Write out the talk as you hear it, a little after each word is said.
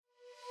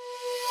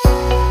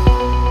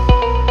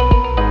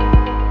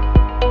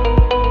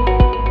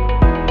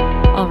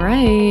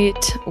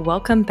right.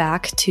 Welcome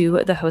back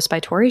to the Host by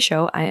Tori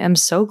show. I am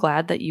so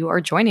glad that you are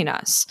joining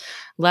us.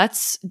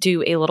 Let's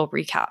do a little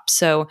recap.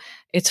 So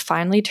it's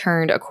finally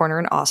turned a corner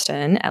in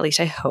Austin, at least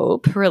I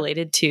hope,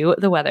 related to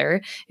the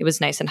weather. It was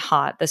nice and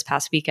hot this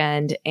past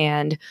weekend.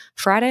 And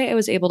Friday, I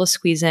was able to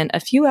squeeze in a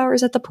few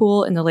hours at the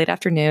pool in the late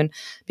afternoon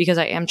because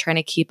I am trying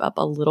to keep up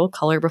a little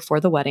color before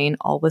the wedding,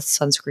 all with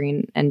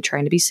sunscreen and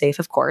trying to be safe,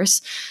 of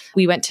course.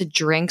 We went to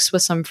drinks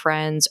with some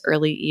friends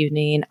early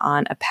evening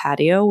on a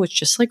patio, which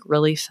just like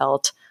really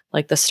felt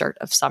like the start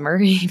of summer,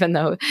 even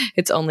though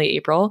it's only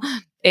April.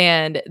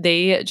 And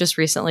they just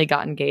recently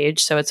got engaged.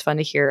 So it's fun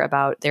to hear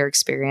about their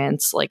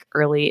experience like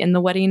early in the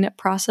wedding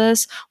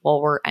process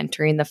while we're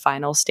entering the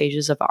final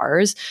stages of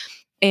ours.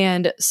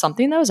 And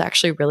something that was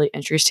actually really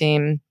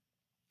interesting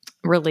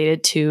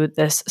related to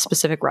this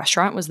specific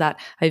restaurant was that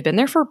I've been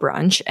there for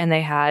brunch and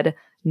they had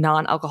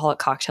non-alcoholic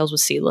cocktails with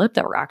sea lip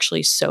that were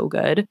actually so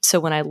good. So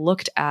when I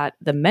looked at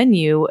the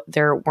menu,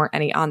 there weren't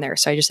any on there.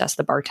 So I just asked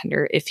the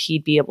bartender if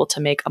he'd be able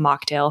to make a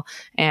mocktail.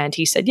 And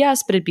he said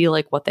yes, but it'd be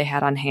like what they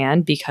had on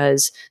hand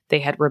because they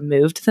had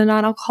removed the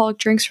non-alcoholic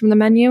drinks from the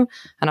menu.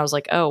 And I was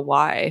like, oh,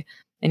 why?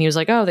 And he was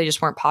like, oh, they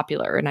just weren't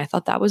popular. And I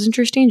thought that was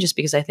interesting just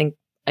because I think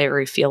I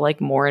already feel like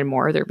more and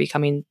more they're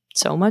becoming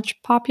so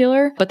much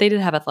popular. But they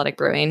did have athletic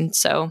brewing.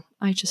 So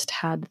I just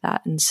had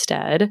that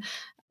instead.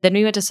 Then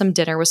we went to some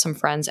dinner with some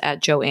friends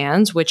at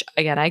Joann's, which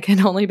again, I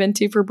can only been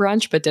to for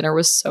brunch, but dinner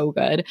was so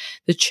good.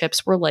 The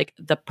chips were like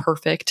the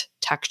perfect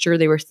texture.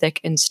 They were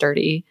thick and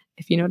sturdy,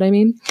 if you know what I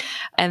mean.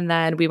 And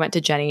then we went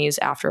to Jenny's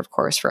after, of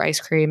course, for ice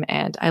cream.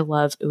 And I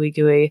love Ooey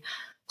Gooey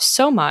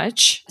so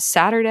much.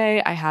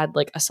 Saturday, I had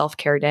like a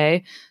self-care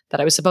day that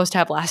I was supposed to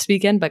have last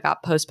weekend, but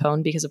got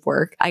postponed because of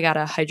work. I got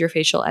a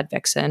hydrofacial at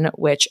Vixen,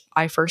 which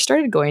I first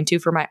started going to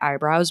for my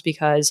eyebrows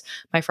because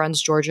my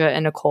friends Georgia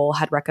and Nicole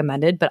had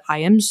recommended, but I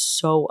am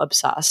so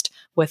obsessed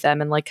with them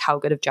and like how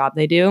good of job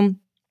they do.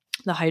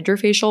 The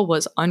hydrofacial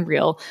was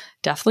unreal,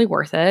 definitely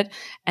worth it.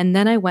 And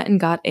then I went and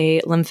got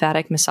a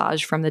lymphatic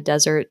massage from the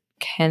Desert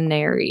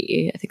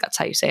Canary. I think that's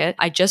how you say it.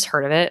 I just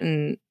heard of it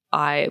and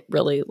I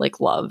really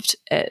like loved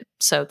it.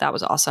 So that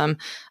was awesome.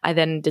 I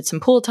then did some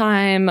pool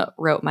time,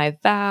 wrote my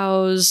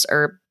vows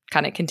or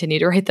kind of continue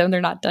to write them. They're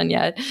not done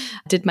yet.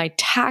 Did my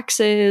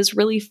taxes,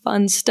 really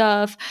fun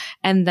stuff.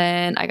 And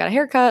then I got a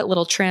haircut,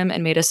 little trim,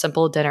 and made a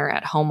simple dinner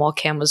at home while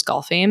Cam was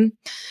golfing.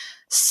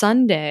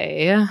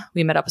 Sunday,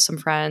 we met up with some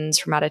friends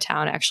from out of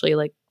town, actually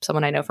like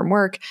someone I know from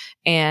work,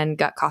 and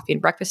got coffee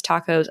and breakfast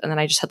tacos. And then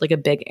I just had like a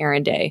big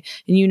errand day.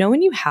 And you know,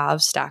 when you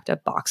have stacked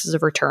up boxes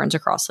of returns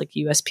across like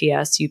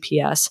USPS,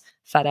 UPS,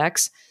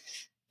 FedEx,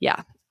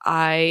 yeah,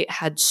 I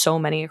had so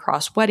many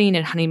across wedding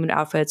and honeymoon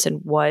outfits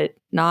and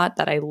whatnot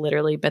that I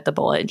literally bit the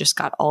bullet and just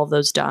got all of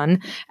those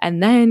done.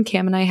 And then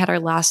Cam and I had our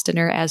last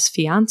dinner as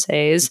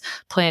fiancés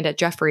planned at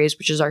Jeffrey's,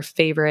 which is our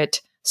favorite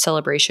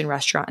celebration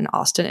restaurant in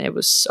Austin. And it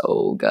was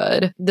so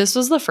good. This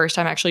was the first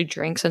time I actually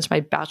drank since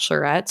my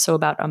bachelorette, so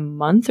about a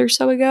month or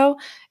so ago.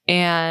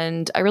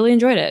 And I really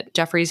enjoyed it.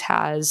 Jeffrey's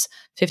has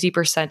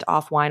 50%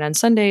 off wine on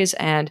Sundays,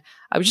 and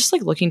I was just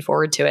like looking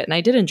forward to it. And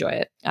I did enjoy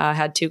it.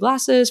 Had 2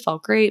 glasses,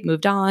 felt great,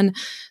 moved on.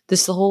 The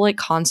whole like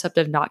concept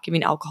of not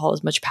giving alcohol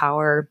as much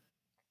power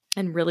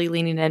and really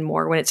leaning in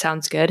more when it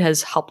sounds good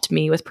has helped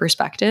me with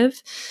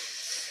perspective.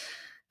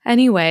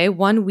 Anyway,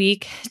 1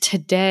 week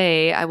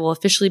today, I will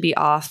officially be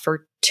off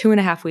for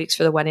 2.5 weeks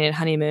for the wedding and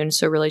honeymoon.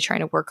 So really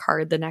trying to work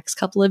hard the next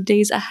couple of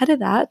days ahead of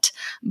that.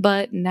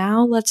 But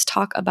now let's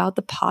talk about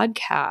the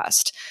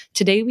podcast.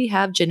 Today we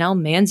have Jenelle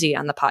Manzi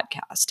on the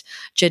podcast.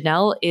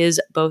 Jenelle is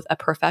both a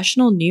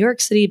professional New York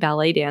City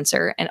ballet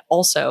dancer and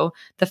also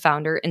the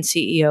founder and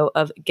CEO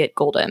of Get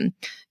Golden.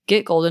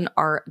 Get Golden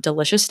are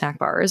delicious snack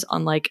bars,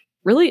 unlike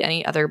really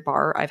any other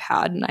bar I've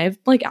had. And I have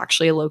like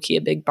actually low-key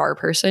a big bar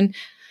person.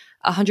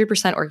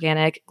 100%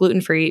 organic,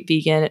 gluten-free,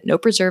 vegan, no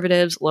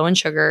preservatives, low in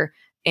sugar,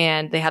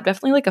 and they have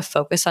definitely like a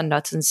focus on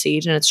nuts and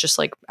seeds, and it's just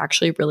like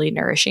actually really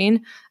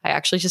nourishing. I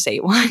actually just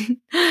ate one.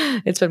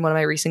 It's been one of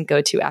my recent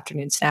go-to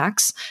afternoon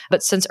snacks.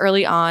 But since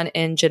early on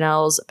in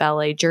Jenelle's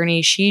ballet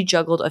journey, she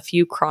juggled a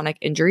few chronic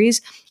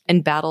injuries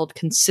and battled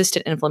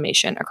consistent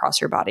inflammation across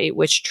her body,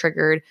 which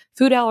triggered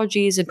food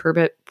allergies and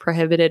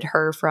prohibited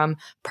her from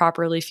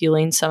properly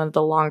fueling some of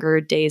the longer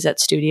days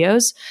at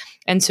studios.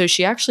 And so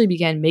she actually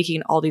began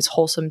making all these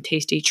wholesome,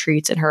 tasty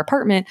treats in her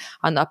apartment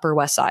on the Upper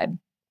West Side.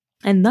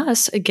 And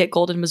thus, Get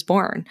Golden was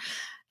born.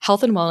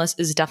 Health and wellness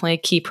is definitely a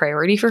key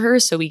priority for her,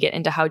 so we get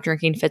into how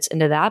drinking fits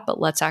into that, but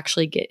let's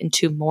actually get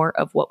into more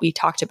of what we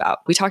talked about.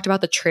 We talked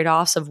about the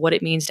trade-offs of what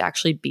it means to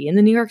actually be in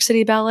the New York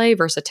City Ballet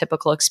versus a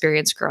typical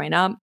experience growing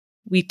up.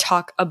 We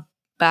talk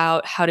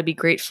about how to be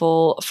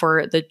grateful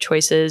for the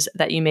choices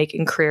that you make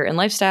in career and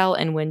lifestyle,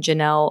 and when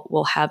Jenelle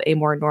will have a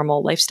more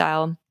normal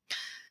lifestyle.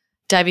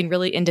 Diving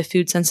really into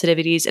food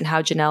sensitivities and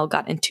how Jenelle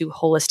got into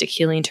holistic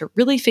healing to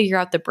really figure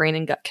out the brain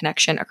and gut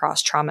connection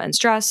across trauma and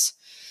stress.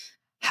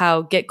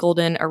 How Get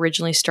Golden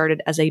originally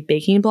started as a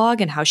baking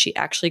blog and how she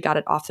actually got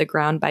it off the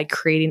ground by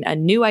creating a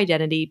new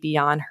identity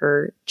beyond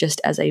her just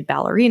as a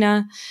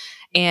ballerina.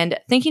 and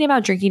thinking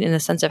about drinking in the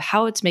sense of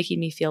how it's making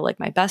me feel like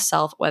my best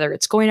self, whether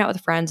it's going out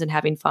with friends and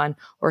having fun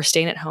or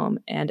staying at home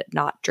and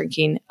not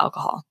drinking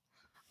alcohol.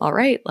 All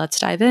right, let's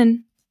dive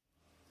in.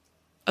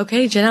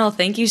 Okay, Jenelle,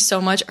 thank you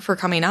so much for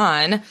coming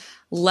on.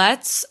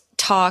 Let's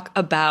talk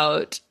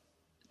about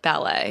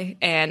ballet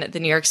and the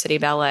New York City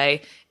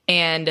Ballet.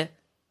 And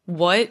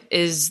what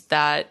is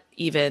that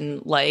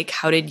even like?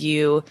 How did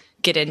you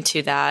get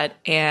into that?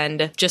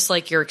 And just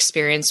like your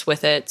experience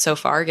with it so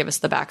far, give us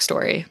the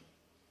backstory.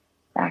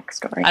 I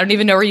don't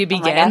even know where you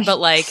begin, but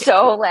like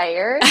so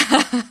layered.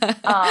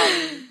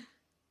 I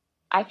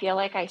feel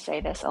like I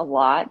say this a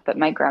lot, but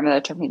my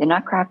grandmother took me to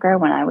Nutcracker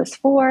when I was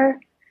 4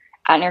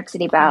 at New York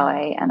City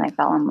Ballet, and I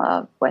fell in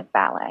love with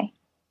ballet.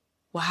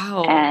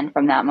 Wow. And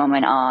from that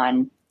moment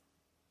on,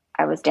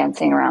 I was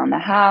dancing around the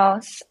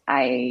house.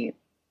 I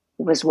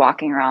was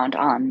walking around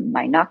on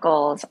my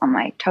knuckles, on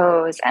my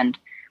toes, and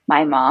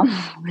my mom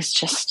was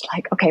just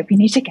like, okay, we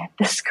need to get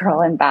this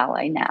girl in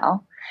ballet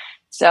now.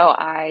 So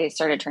I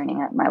started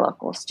training at my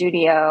local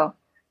studio.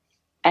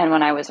 And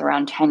when I was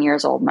around 10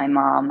 years old, my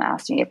mom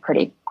asked me a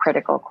pretty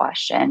critical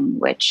question,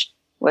 which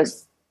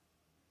was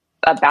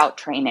about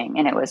training.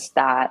 And it was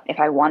that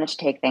if I wanted to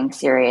take things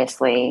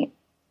seriously,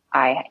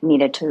 I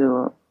needed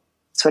to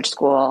switch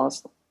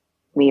schools,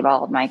 leave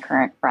all of my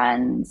current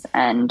friends,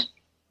 and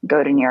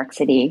go to New York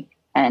City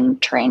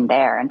and train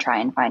there and try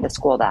and find a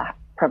school that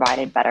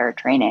provided better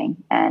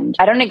training. And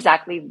I don't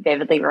exactly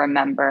vividly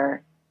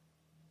remember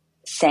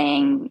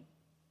saying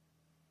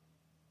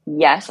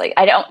yes. Like,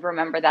 I don't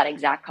remember that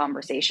exact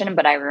conversation,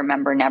 but I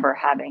remember never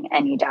having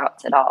any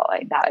doubts at all.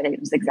 Like, that it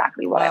was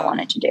exactly what I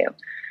wanted to do.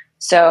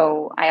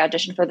 So I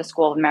auditioned for the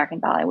School of American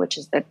Ballet, which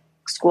is the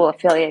school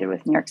affiliated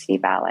with New York City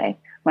Ballet,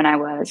 when I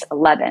was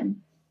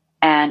 11.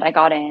 And I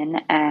got in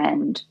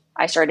and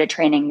I started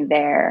training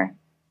there,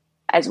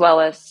 as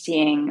well as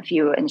seeing a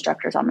few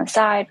instructors on the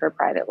side for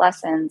private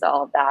lessons,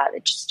 all of that.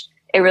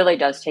 It really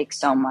does take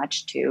so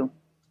much to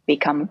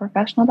become a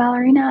professional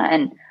ballerina.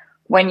 And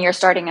when you're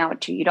starting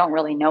out too, you don't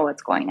really know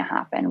what's going to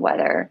happen,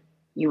 whether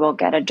you will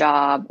get a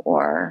job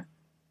or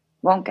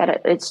won't get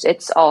it.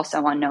 It's all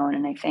so unknown.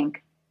 And I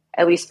think,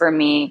 at least for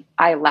me,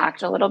 I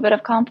lacked a little bit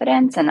of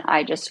confidence. And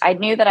I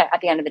knew that at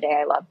the end of the day,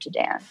 I loved to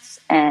dance.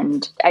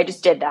 And I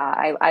just did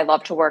that. I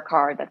love to work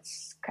hard.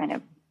 That's kind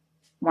of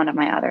one of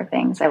my other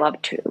things. I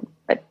love to,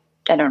 but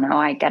I don't know,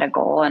 I get a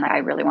goal and I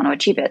really want to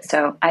achieve it.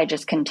 So I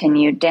just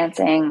continued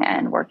dancing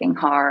and working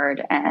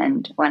hard.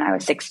 And when I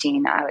was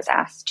 16, I was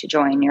asked to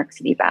join New York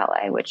City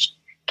Ballet, which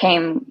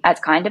came as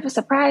kind of a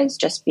surprise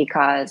just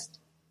because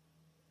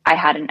I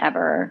hadn't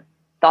ever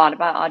thought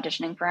about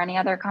auditioning for any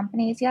other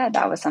companies yet.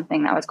 That was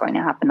something that was going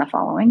to happen the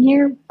following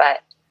year,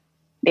 but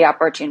the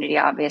opportunity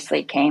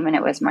obviously came and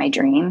it was my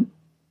dream.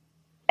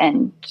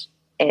 And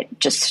it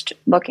just,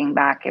 looking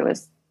back, it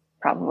was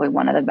probably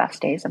one of the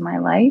best days of my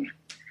life.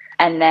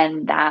 And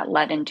then that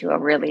led into a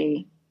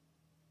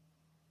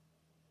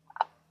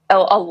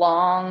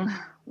long,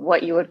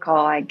 what you would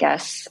call, I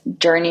guess,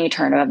 journey,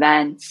 turn of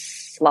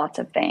events, lots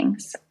of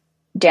things.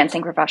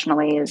 Dancing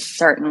professionally is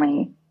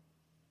certainly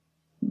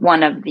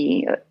one of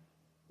the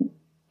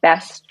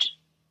best,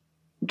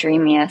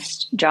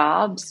 dreamiest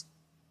jobs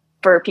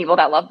for people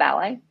that love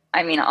ballet.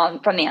 I mean,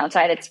 from the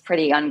outside, it's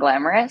pretty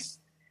unglamorous.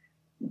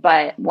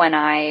 But when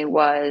I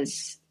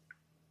was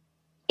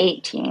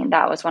 18,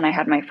 that was when I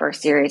had my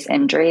first serious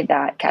injury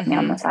that kept me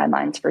on the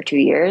sidelines for 2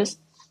 years.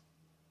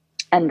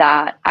 And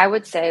that, I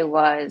would say,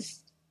 was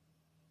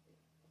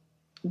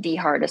the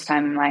hardest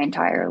time in my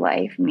entire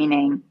life,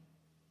 meaning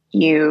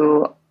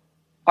you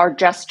are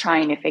just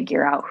trying to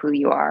figure out who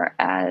you are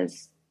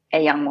as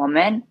a young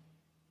woman,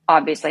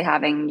 obviously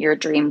having your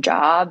dream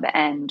job,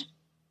 and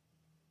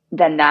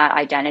then that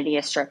identity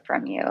is stripped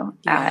from you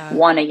at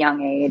a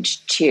young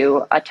age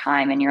to a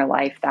time in your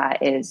life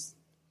that is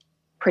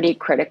pretty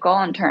critical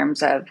in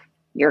terms of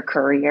your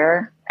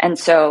career. And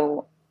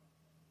so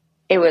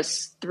it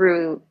was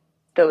through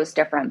those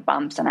different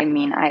bumps. And I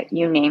mean,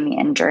 you name the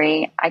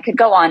injury, I could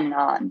go on and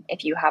on.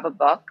 If you have a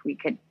book, we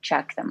could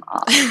check them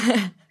off.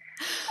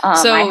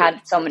 I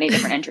had so many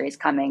different injuries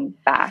coming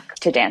back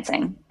to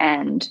dancing.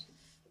 And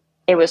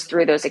it was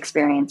through those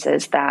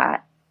experiences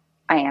that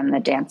I am the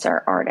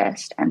dancer,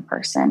 artist, and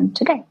person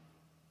today.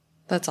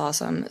 That's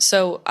awesome.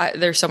 So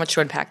there's so much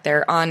to unpack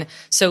there.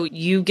 So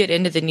you get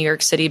into the New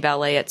York City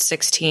Ballet at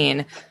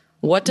 16.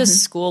 What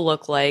does school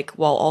look like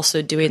while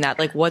also doing that?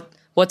 Like,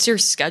 what's your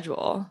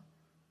schedule?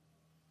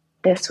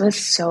 This was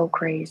so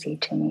crazy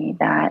to me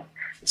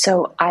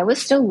so I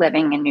was still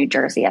living in New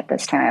Jersey at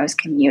this time. I was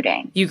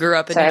commuting. You grew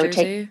up in New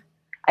Jersey?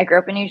 I grew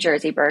up in New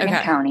Jersey, Bergen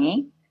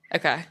County.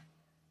 Okay.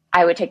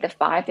 I would take the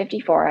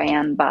 5:54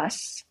 a.m.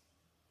 bus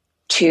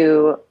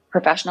to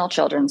professional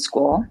children's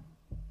school.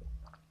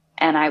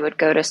 And I would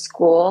go to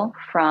school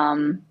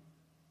from,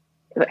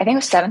 I think it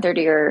was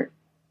 7:30 or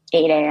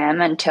 8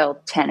 a.m.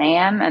 until 10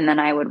 a.m. And then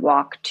I would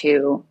walk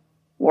to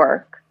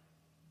work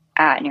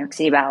at New York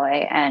City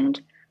Ballet.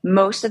 And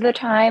most of the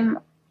time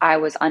I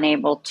was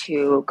unable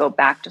to go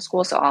back to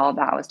school. So all of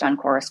that was done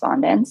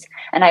correspondence.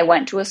 And I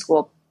went to a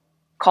school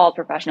called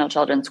Professional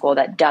Children's School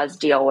that does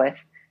deal with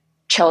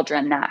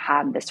children that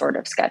have this sort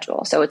of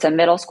schedule. So it's a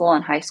middle school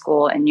and high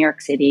school in New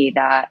York City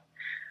that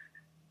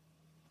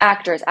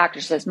actors,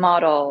 actresses,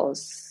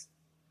 models,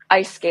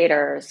 ice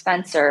skaters,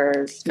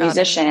 fencers,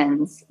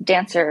 musicians,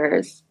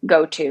 dancers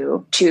go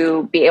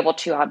to be able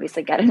to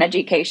obviously get an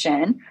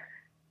education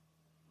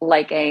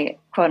like a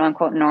quote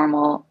unquote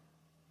normal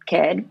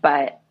kid,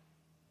 but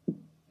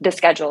the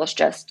schedule is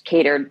just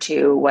catered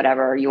to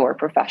whatever your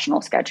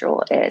professional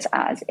schedule is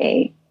as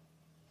a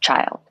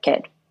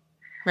kid.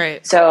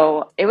 Right.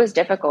 So it was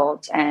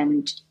difficult.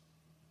 And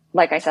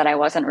like I said, it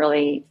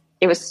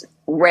was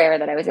rare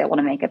that I was able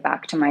to make it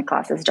back to my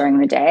classes during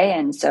the day.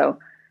 And so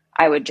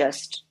I would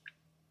just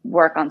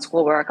work on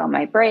schoolwork on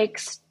my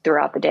breaks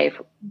throughout the day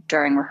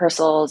during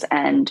rehearsals.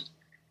 And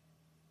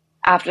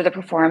after the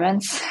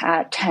performance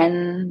at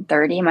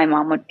 10:30, my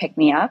mom would pick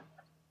me up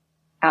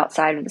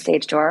outside of the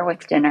stage door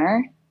with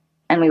dinner,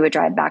 and we would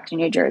drive back to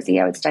New Jersey.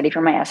 I would study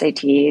for my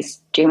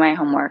SATs, do my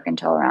homework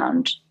until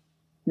around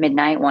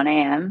midnight, 1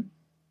 a.m.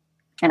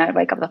 And I'd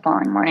wake up the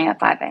following morning at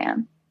 5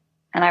 a.m.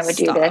 And I would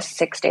do this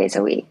 6 days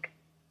a week.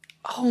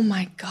 Oh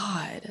my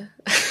God.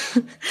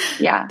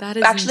 Yeah. That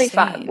is actually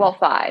insane.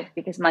 five,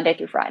 because Monday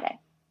through Friday.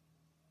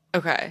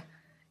 Okay.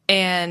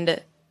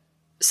 And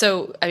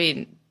so, I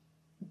mean,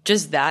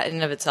 just that in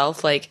and of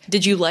itself, like,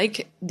 did you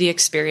like the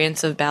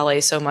experience of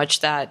ballet so much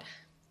that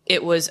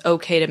it was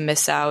okay to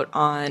miss out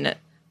on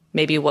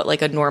maybe what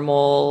like a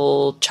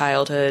normal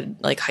childhood,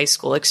 like high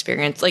school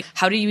experience? Like,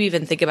 how do you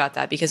even think about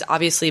that? Because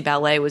obviously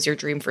ballet was your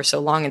dream for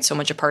so long and so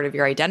much a part of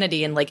your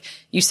identity. And like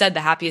you said,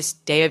 the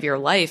happiest day of your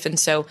life. And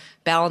so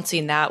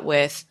balancing that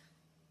with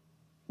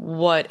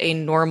what a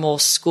normal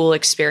school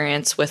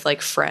experience with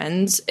like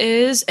friends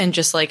is, and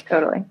just like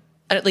Totally.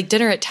 Like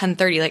dinner at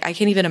 10:30, like I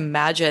can't even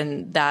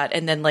imagine that.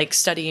 And then like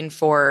studying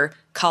for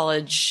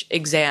college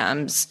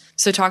exams.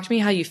 So talk to me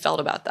how you felt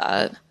about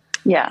that.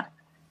 Yeah.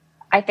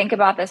 I think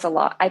about this a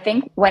lot. I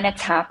think when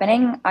it's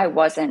happening,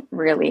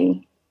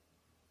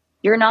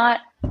 you're not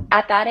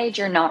at that age,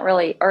 you're not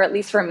really, or at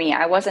least for me,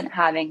 I wasn't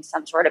having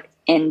some sort of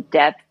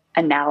in-depth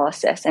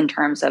analysis in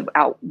terms of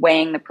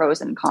outweighing the pros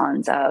and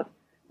cons of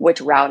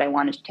which route I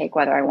wanted to take,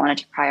 whether I wanted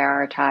to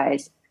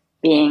prioritize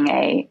being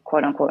a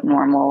quote unquote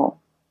normal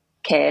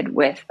kid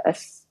with a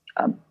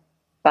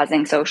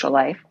buzzing social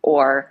life,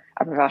 or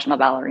a professional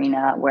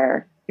ballerina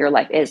where your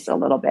life is a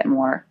little bit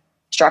more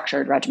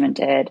structured,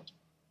 regimented,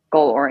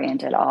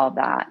 goal-oriented, all of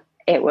that.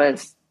 It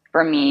was,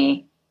 for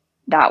me,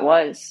 that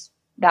was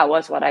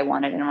what I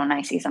wanted. And when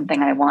I see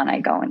something I want, I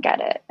go and get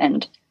it.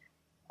 And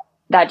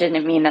that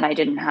didn't mean that I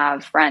didn't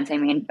have friends. I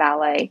mean,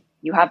 ballet,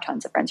 you have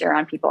tons of friends. You're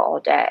around people all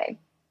day.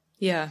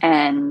 Yeah.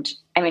 And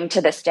I mean,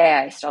 to this day,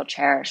 I still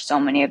cherish so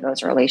many of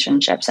those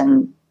relationships.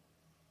 And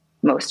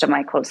most of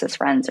my closest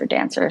friends are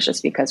dancers,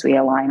 just because we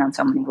align on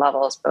so many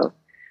levels, both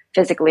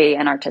physically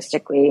and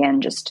artistically.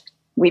 And just,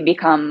 we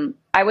become,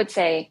 I would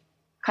say,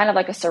 kind of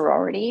like a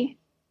sorority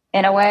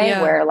in a way,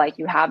 where like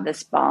you have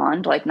this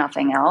bond like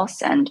nothing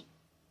else. And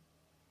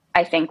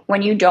I think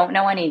when you don't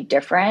know any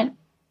different,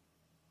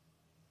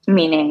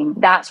 meaning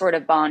that sort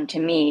of bond to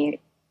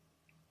me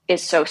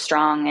is so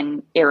strong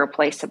and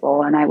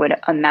irreplaceable. And I would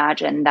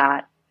imagine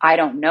that I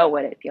don't know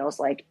what it feels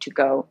like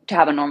to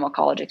have a normal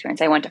college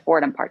experience. I went to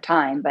Fordham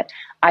part-time, but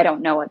I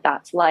don't know what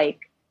that's like.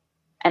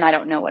 And I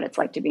don't know what it's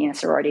like to be in a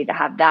sorority, to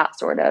have that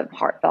sort of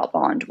heartfelt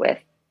bond with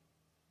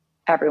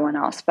everyone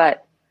else.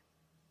 But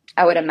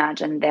I would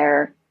imagine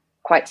they're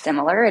quite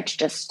similar. It's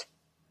just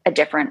a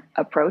different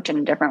approach and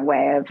a different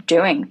way of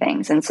doing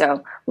things. And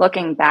so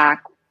looking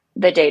back,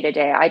 the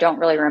day-to-day, I don't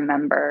really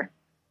remember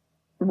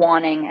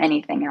wanting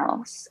anything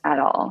else at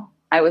all.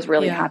 I was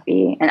really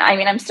happy. And I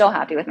mean, I'm still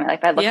happy with my life.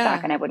 I look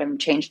back and I wouldn't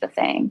change the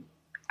thing.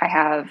 I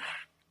have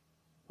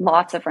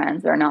lots of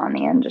friends that are not in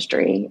the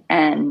industry,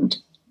 and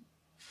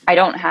I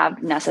don't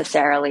have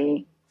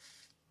necessarily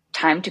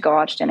time to go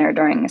watch dinner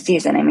during the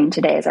season. I mean,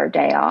 today is our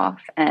day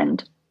off,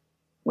 and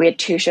we had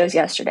 2 shows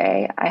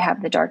yesterday. I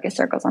have the darkest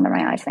circles under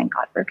my eyes. Thank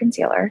God for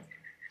concealer.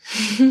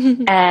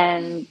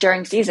 And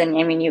during season,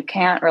 I mean, you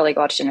can't really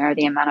go watch dinner.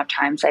 The amount of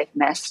times I've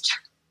missed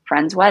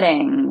friends'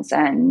 weddings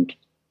and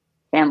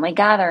family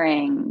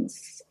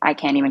gatherings, I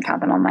can't even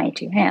count them on my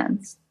 2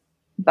 hands.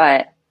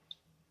 But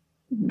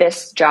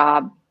this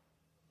job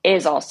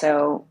is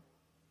also,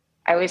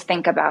 I always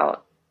think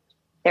about,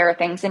 there are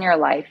things in your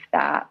life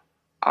that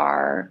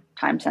are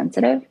time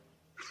sensitive.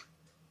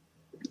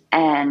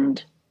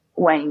 And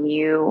when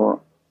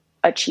you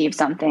achieve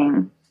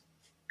something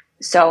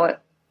so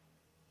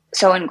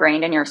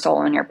ingrained in your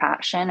soul and your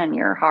passion and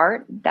your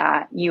heart,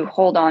 that you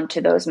hold on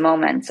to those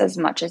moments as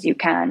much as you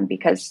can,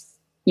 because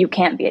you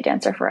can't be a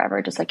dancer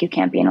forever, just like you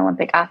can't be an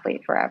Olympic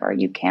athlete forever.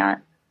 You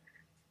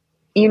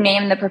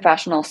name the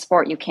professional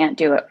sport, you can't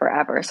do it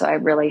forever. So I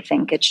really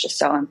think it's just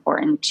so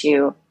important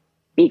to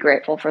be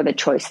grateful for the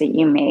choice that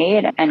you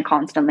made, and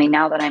constantly,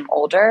 now that I'm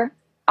older,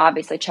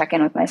 obviously check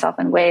in with myself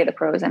and weigh the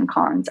pros and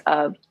cons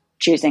of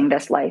choosing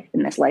this life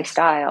and this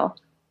lifestyle,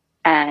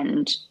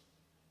 and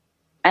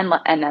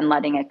then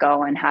letting it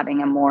go and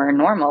having a more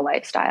normal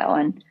lifestyle.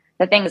 And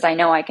the thing is, I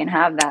know I can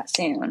have that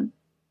soon.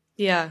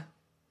 Yeah.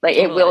 Like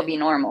Totally. it will be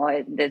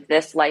normal.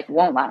 This life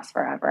won't last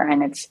forever.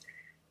 And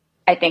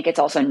I think it's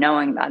also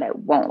knowing that it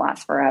won't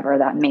last forever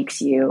that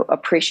makes you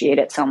appreciate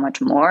it so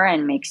much more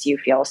and makes you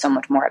feel so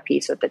much more at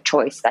peace with the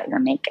choice that you're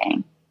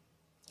making.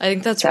 I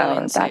think that's really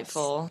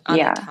insightful on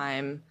the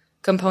time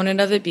component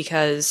of it,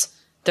 because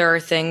there are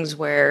things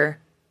where,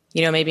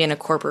 you know, maybe in a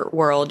corporate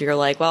world, you're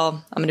like, well,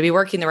 I'm going to be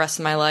working the rest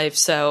of my life.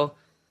 So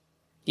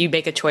you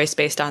make a choice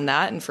based on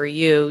that. And for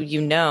you,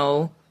 you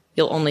know,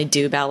 you'll only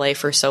do ballet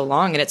for so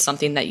long. And it's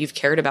something that you've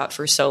cared about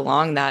for so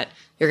long that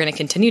you're going to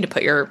continue to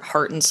put your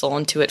heart and soul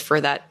into it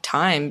for that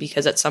time,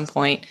 because at some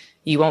point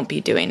you won't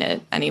be doing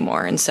it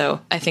anymore. And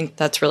so I think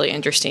that's really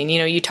interesting. You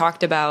know, you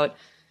talked about,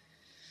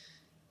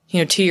 you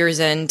know, 2 years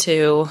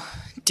into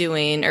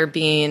doing or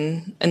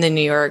being in the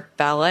New York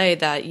Ballet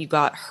that you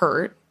got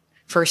hurt,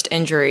 first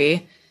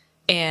injury.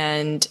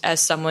 And as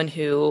someone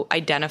who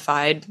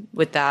identified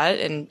with that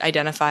and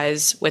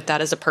identifies with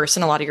that as a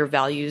person, a lot of your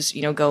values,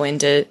 you know, go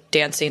into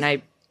dancing,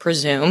 I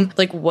presume.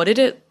 Like, what did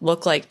it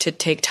look like to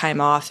take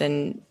time off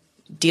and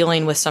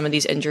dealing with some of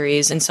these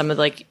injuries and some of,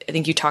 like, I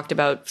think you talked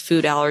about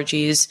food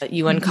allergies that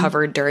you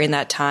uncovered during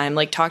that time.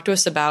 Like, talk to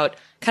us about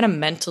kind of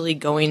mentally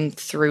going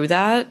through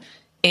that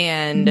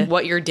and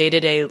what your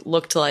day-to-day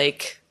looked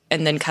like,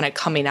 and then kind of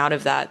coming out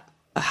of that,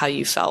 how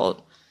you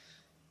felt.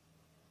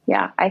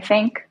 Yeah, I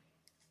think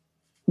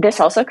this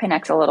also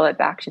connects a little bit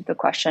back to the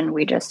question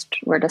we just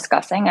were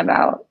discussing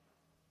about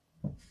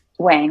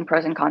weighing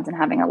pros and cons and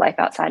having a life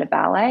outside of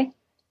ballet.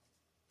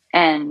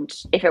 And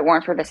if it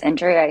weren't for this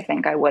injury, I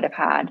think I would have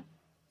had,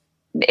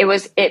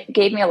 it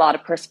gave me a lot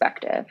of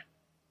perspective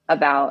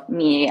about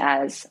me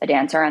as a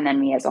dancer and then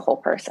me as a whole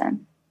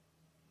person.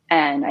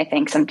 And I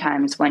think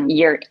sometimes when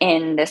you're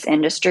in this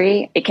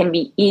industry, it can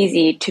be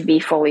easy to be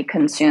fully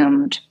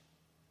consumed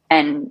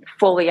and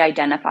fully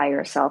identify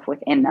yourself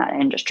within that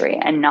industry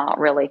and not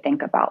really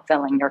think about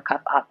filling your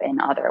cup up in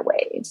other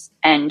ways.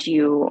 And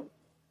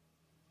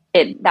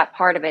that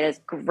part of it is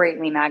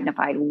greatly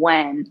magnified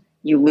when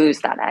you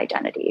lose that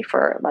identity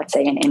for, let's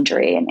say, an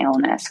injury, an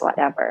illness,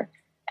 whatever.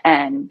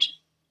 And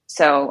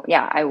so,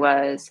 yeah, I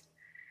was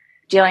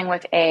dealing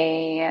with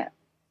an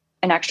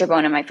extra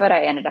bone in my foot.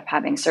 I ended up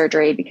having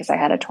surgery because I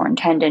had a torn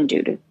tendon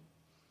due to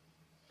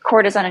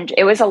cortisone.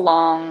 It was a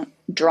long,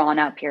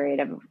 drawn-out period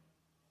of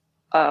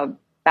a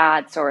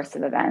bad source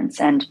of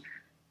events. And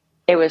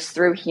it was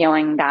through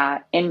healing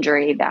that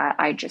injury that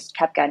I just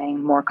kept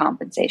getting more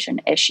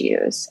compensation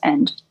issues.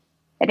 And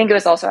I think it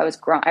was also,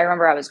 I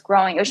remember I was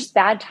growing. It was just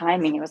bad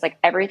timing. It was like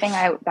everything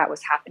that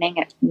was happening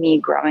at me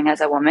growing as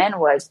a woman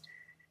was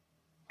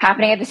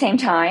happening at the same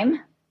time.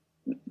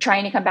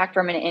 Trying to come back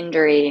from an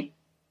injury,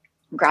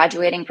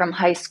 graduating from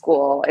high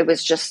school. It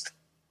was just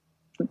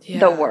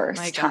the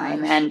worst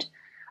time. And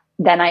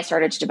then I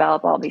started to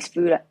develop all these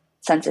food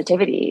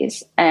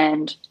sensitivities.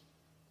 And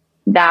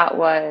that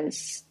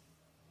was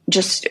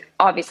just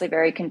obviously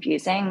very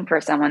confusing for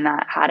someone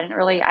that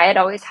I had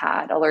always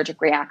had allergic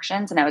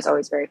reactions, and I was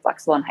always very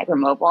flexible and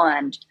hypermobile.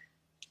 And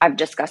I've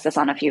discussed this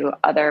on a few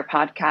other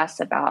podcasts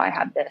about, I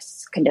have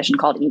this condition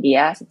called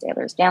EDS, it's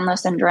Ehlers-Danlos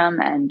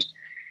syndrome, and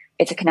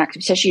it's a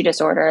connective tissue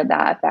disorder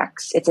that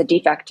it's a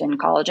defect in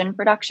collagen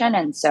production.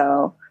 And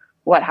so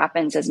what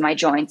happens is my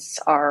joints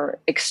are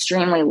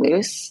extremely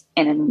loose.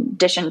 And in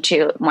addition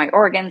to my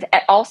organs,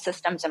 all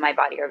systems in my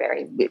body are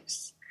very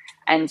loose.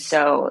 And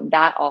so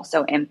that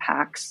also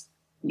impacts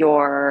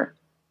your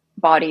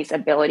body's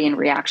ability and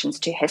reactions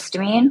to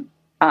histamine.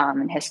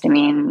 And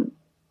histamine,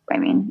 I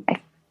mean,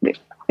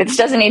 this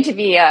doesn't need to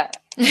be an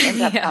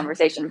in-depth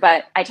conversation,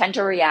 but I tend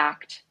to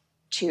react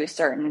to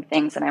certain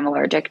things that I'm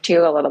allergic to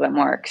a little bit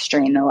more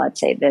extreme than, let's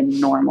say, the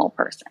normal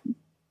person.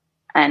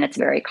 And it's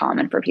very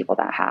common for people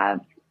that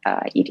have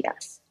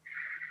EDS.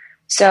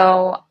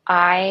 So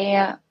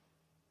I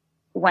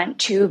went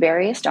to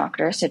various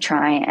doctors to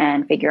try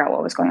and figure out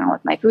what was going on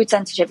with my food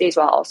sensitivities,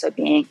 while also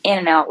being in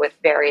and out with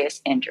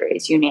various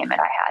injuries. You name it,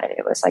 I had it.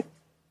 It was like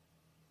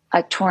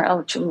a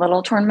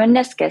little torn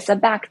meniscus, a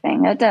back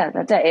thing,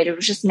 it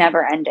was just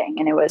never ending.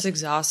 And it was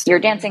exhausting. You're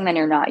dancing, then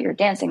you're not. You're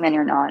dancing, then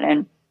you're not.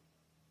 And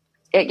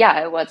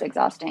it was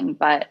exhausting,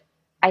 but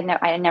I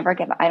never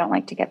give up. I don't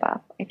like to give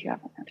up, if you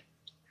haven't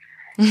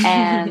noticed.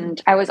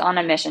 And I was on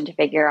a mission to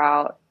figure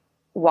out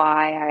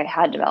why I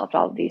had developed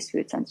all of these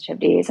food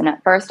sensitivities. And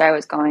at first I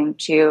was going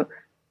to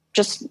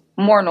just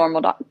more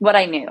normal, what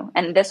I knew.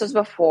 And this was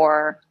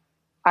before,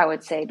 I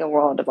would say, the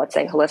world of, let's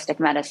say, holistic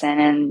medicine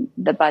and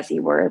the buzzy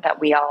word that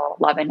we all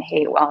love and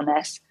hate,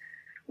 wellness,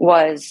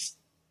 was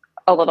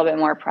a little bit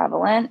more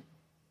prevalent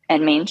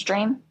and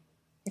mainstream.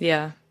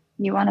 Yeah.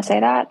 You want to say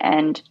that?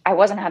 And I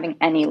wasn't having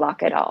any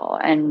luck at all.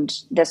 And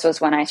this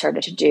was when I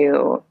started to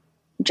do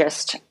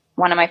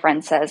one of my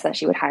friends says that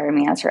she would hire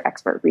me as her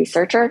expert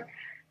researcher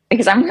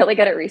because I'm really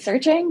good at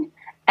researching.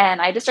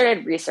 And I just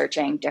started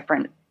researching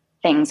different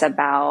things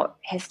about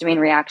histamine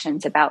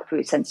reactions, about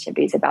food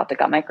sensitivities, about the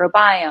gut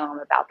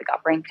microbiome, about the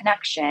gut-brain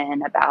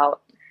connection,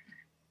 about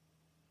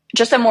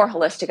just a more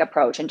holistic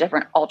approach and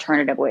different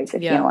alternative ways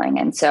of healing.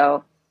 And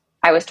so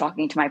I was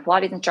talking to my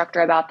Pilates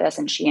instructor about this,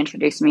 and she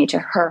introduced me to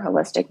her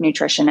holistic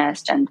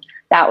nutritionist. And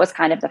that was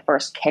kind of the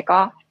first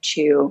kickoff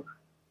to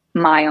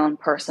my own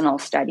personal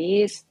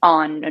studies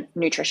on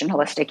nutrition,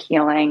 holistic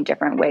healing,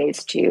 different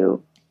ways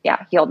to,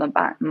 heal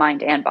the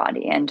mind and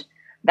body. And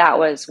that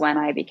was when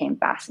I became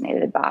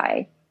fascinated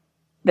by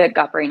the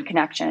gut-brain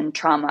connection,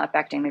 trauma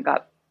affecting the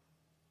gut,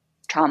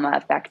 trauma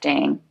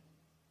affecting,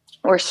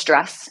 or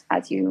stress,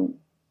 as you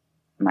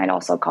might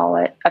also call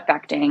it,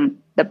 affecting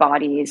the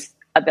body's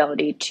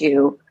ability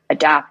to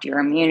adapt, your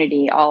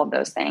immunity, all of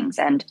those things.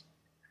 And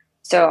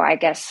so I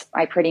guess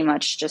I pretty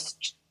much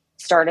just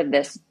started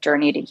this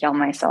journey to heal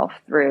myself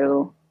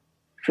through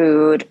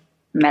food,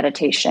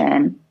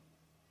 meditation,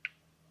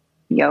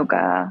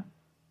 yoga,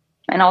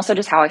 and also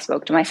just how I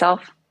spoke to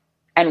myself,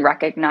 and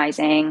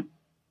recognizing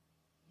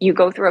you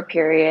go through a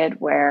period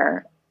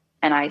where,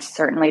 and I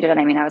certainly did.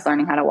 I mean, I was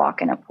learning how to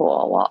walk in a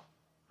pool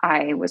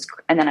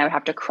and then I would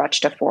have to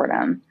crutch to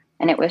Fordham.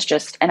 And it was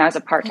just, and I was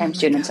a part-time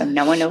student, so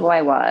no one knew who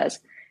I was.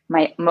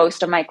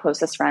 Most of my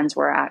closest friends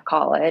were at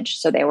college,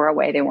 so they were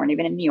away. They weren't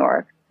even in New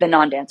York, the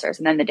non-dancers.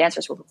 And then the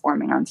dancers were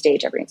performing on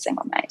stage every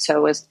single night. So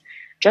it was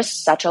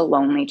just such a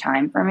lonely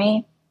time for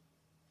me.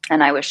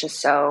 And I was just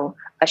so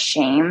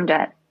ashamed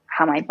at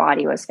how my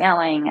body was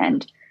failing,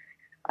 and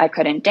I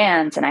couldn't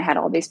dance. And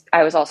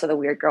I was also the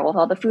weird girl with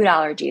all the food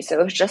allergies. So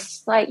it was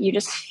just like, you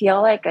just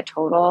feel like a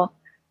total,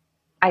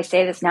 I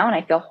say this now and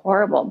I feel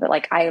horrible, but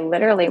like, I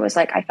literally was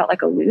like, I felt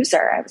like a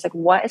loser. I was like,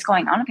 what is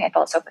going on with me? I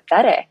felt so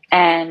pathetic.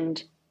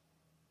 And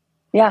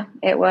yeah,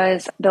 it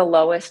was the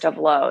lowest of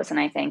lows. And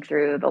I think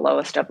through the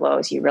lowest of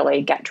lows, you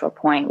really get to a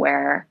point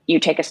where you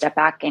take a step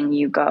back and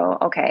you go,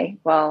 okay,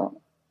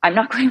 well, I'm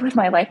not going to live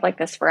my life like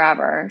this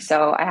forever.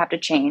 So I have to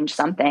change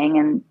something.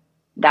 And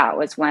that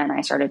was when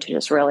I started to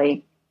just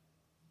really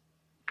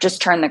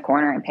just turn the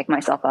corner and pick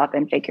myself up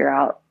and figure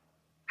out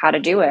how to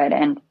do it.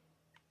 And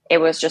it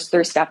was just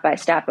through step by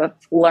step of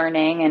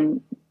learning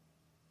and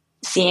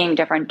seeing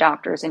different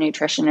doctors and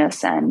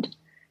nutritionists and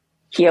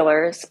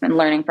healers and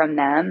learning from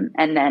them,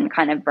 and then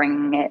kind of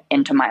bringing it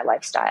into my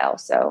lifestyle.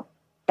 So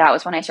that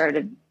was when I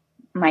started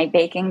my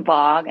baking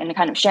blog and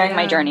kind of sharing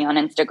my journey on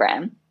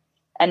Instagram.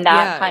 And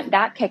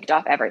that kicked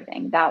off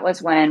everything. That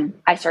was when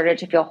I started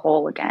to feel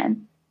whole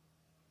again.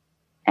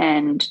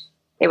 And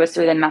it was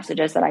through the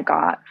messages that I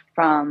got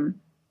from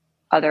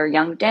other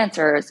young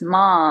dancers,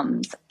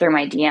 moms, through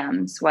my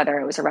DMs, whether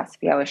it was a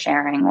recipe I was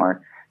sharing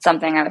or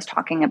something I was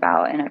talking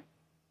about in a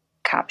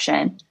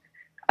caption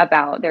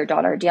about their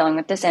daughter dealing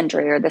with this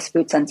injury or this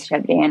food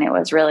sensitivity. And it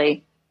was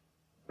really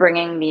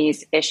bringing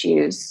these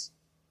issues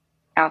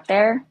out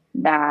there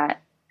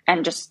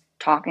and just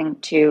talking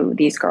to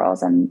these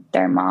girls and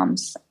their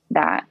moms,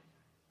 that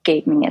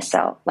gave me a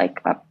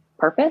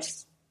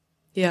purpose.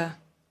 Yeah.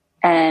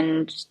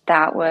 And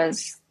that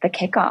was the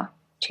kickoff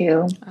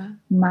to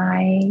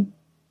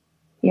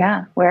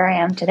where I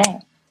am today.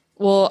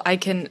 Well, I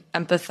can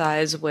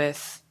empathize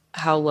with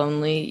how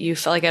lonely you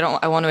feel. Like,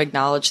 I want to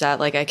acknowledge that.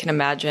 Like, I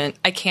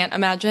can't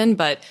imagine,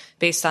 but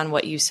based on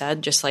what you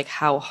said, just like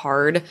how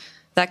hard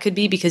that could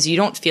be, because you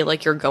don't feel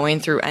like you're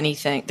going through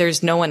anything.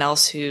 There's no one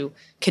else who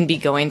can be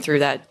going through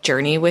that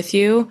journey with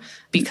you,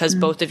 because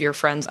both of your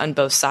friends on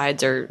both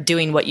sides are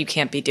doing what you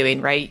can't be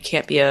doing, right? You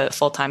can't be a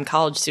full-time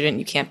college student.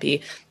 You can't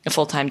be a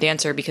full-time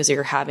dancer because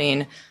you're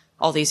having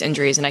all these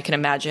injuries. And I can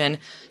imagine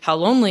how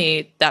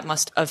lonely that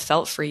must have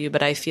felt for you.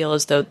 But I feel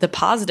as though the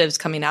positives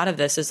coming out of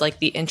this is like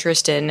the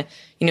interest in,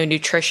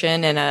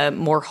 nutrition and a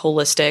more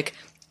holistic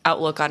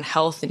outlook on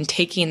health, and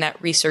taking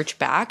that research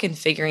back and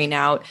figuring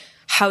out,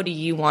 how do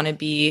you want to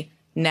be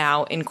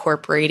now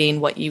incorporating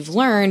what you've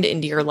learned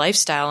into your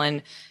lifestyle,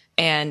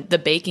 and the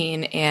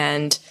baking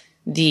and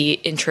the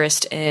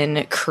interest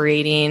in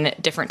creating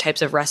different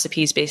types of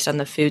recipes based on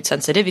the food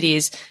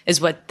sensitivities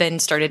is what then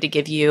started to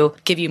give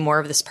you more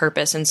of this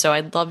purpose. And so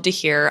I'd love to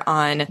hear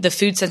on the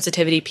food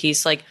sensitivity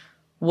piece, like,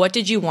 what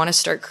did you want to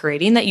start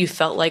creating that you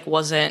felt like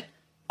wasn't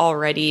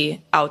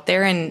already out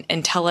there,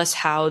 and tell us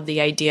how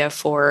the idea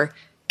for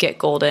Get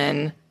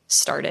Golden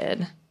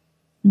started.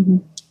 Mm-hmm.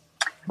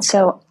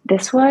 So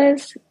this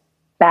was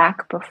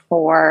back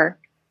before,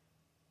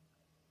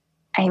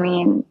 I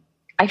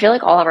feel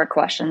like all of our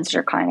questions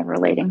are kind of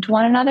relating to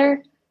one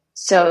another.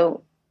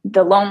 So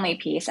the lonely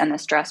piece and the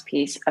stress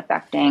piece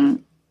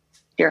affecting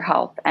your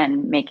health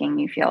and making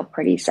you feel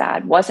pretty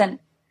sad wasn't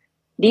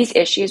these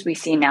issues we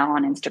see now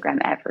on Instagram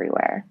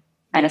everywhere,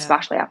 and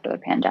especially after the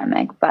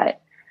pandemic.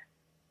 But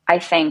I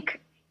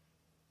think,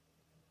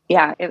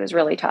 it was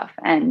really tough.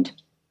 And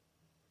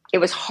it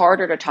was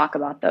harder to talk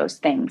about those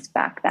things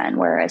back then,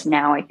 whereas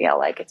now I feel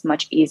like it's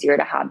much easier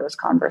to have those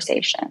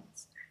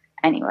conversations.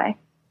 Anyway,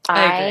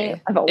 I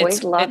agree. I've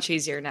always loved. It's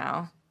easier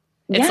now.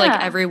 It's like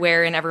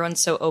everywhere, and everyone's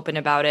so open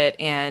about it.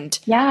 And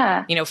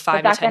 5 but to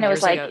 10 back then it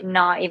was years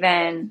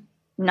ago,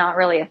 not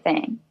really a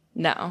thing.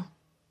 No,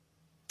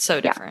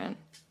 so different.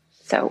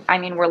 So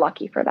we're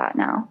lucky for that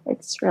now.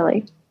 It's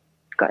really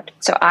good.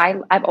 So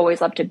I've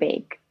always loved to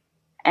bake,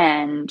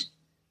 and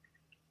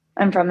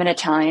I'm from an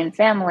Italian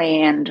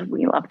family, and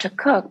we love to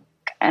cook.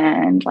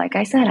 And like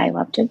I said, I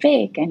love to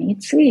bake and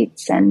eat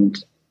sweets.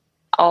 And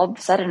all of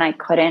a sudden I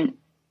couldn't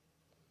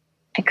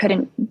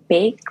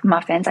bake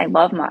muffins. I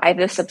have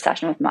this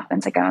obsession with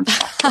muffins. Like I'm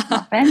obsessed with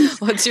muffins.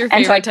 What's your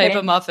favorite type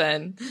of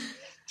muffin?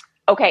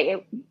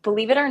 Okay.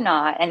 Believe it or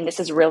not, and this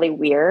is really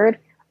weird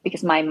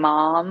because my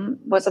mom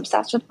was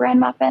obsessed with bran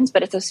muffins,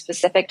 but it's a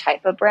specific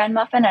type of bran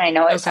muffin. And I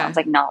know it sounds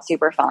like not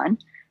super fun,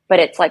 but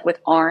it's like with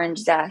orange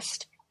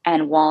zest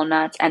and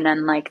walnuts. And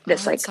then like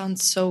this, that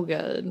sounds so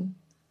good.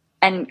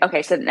 And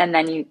okay, so, and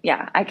then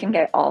I can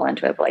get all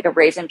into it, but like a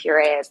raisin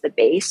puree as the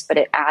base, but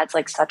it adds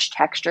like such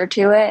texture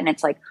to it. And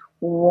it's like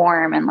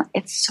warm and like,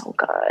 it's so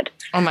good.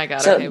 Oh my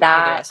God. So okay,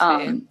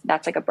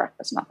 that's like a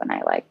breakfast muffin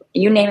I like.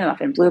 You name a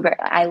muffin, blueberry,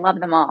 I love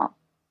them all.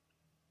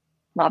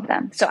 Love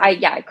them. So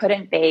I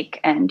couldn't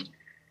bake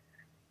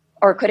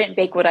couldn't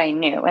bake what I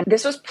knew. And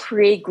this was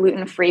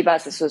pre-gluten-free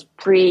buzz. This was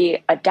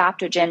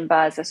pre-adaptogen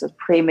buzz. This was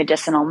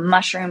pre-medicinal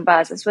mushroom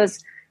buzz. This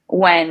was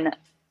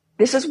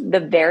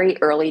the very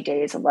early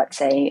days of, let's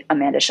say,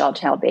 Amanda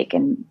Sheltail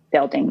Bacon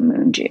building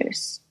Moon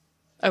Juice.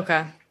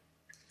 Okay.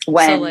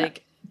 So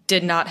like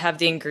did not have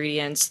the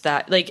ingredients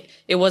that like,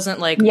 it wasn't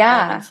like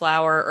almond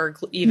flour or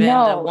even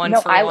the one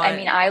for one. I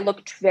mean, I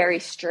looked very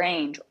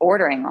strange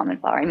ordering almond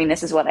flour. I mean,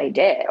 this is what I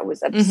did. I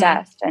was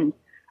obsessed and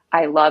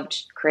I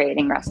loved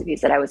creating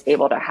recipes that I was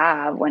able to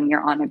have when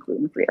you're on a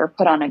gluten-free or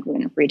put on a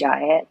gluten-free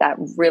diet. That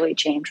really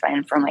changed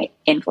my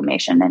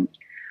inflammation. And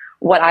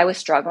what I was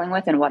struggling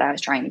with and what I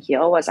was trying to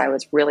heal was I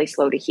was really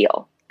slow to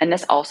heal. And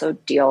this also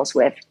deals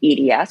with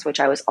EDS, which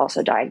I was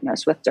also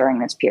diagnosed with during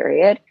this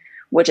period,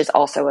 which is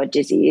also a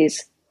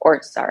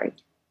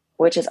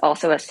which is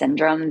also a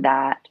syndrome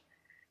that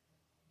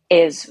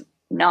is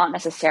not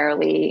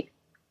necessarily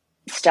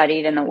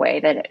studied in the way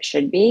that it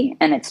should be.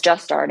 And it's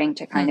just starting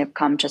to kind of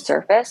come to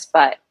surface.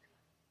 But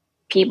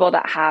people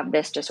that have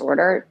this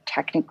disorder,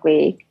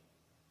 technically,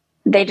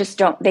 they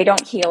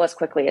don't heal as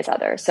quickly as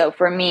others. So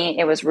for me,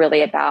 it was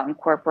really about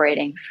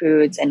incorporating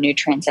foods and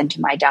nutrients into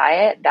my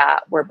diet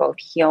that were both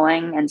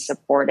healing and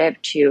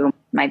supportive to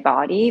my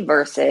body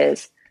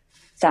versus,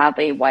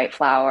 sadly, white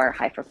flour,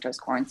 high fructose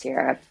corn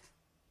syrup,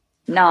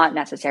 not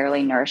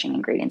necessarily nourishing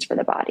ingredients for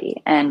the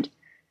body. And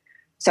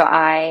so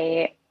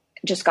I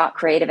just got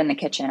creative in the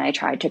kitchen. I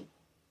tried to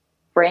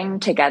bring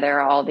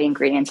together all the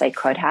ingredients I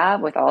could have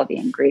with all the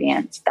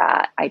ingredients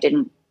that I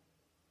didn't.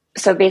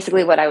 So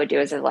basically what I would do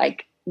is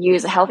like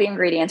use healthy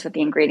ingredients with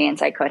the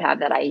ingredients I could have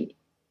that I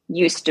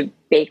used to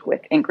bake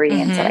with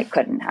ingredients that I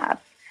couldn't have.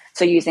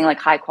 So using like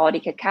high quality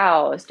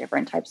cacaos,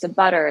 different types of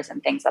butters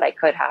and things that I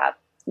could have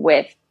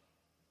with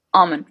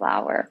almond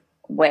flour,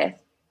 with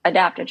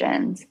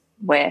adaptogens,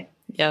 with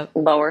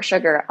lower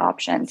sugar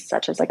options,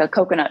 such as like a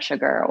coconut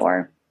sugar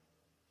or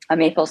a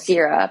maple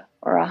syrup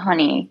or a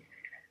honey.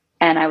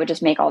 And I would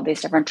just make all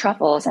these different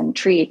truffles and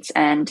treats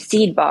and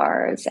seed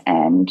bars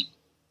and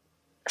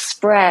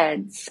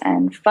spreads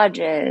and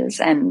fudges.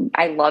 And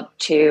I love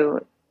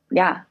to,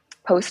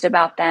 post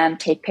about them,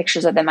 take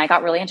pictures of them. I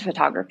got really into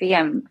photography.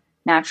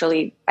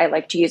 I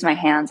like to use my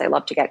hands. I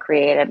love to get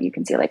creative. You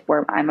can see like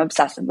where I'm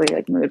obsessively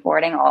like mood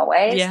boarding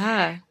always.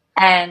 Yeah.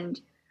 And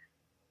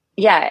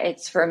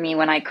it's for me,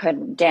 when I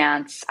couldn't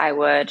dance, I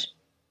would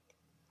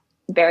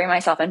bury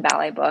myself in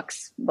ballet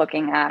books,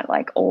 looking at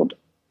like old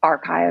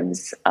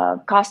archives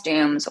of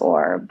costumes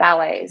or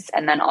ballets,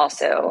 and then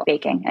also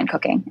baking and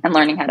cooking and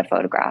learning how to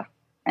photograph.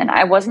 And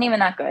I wasn't even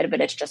that good,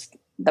 but it's just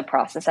the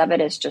process of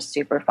it is just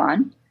super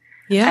fun.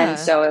 Yeah. And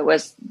so it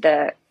was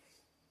the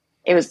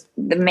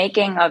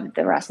making of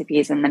the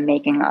recipes and the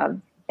making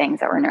of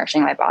things that were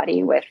nourishing my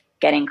body with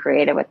getting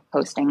creative with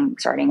posting,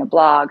 starting a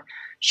blog,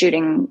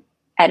 shooting,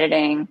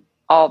 editing,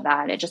 all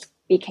that. It just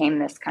became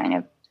this kind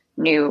of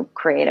new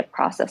creative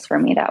process for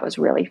me that was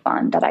really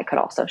fun that I could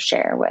also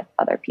share with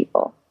other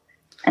people.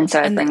 And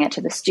so I bring it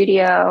to the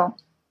studio.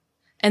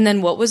 And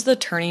then what was the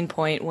turning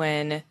point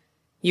when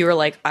you were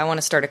like, I want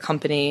to start a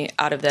company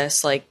out of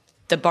this? Like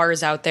the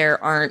bars out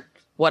there aren't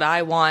what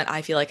I want.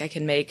 I feel like I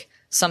can make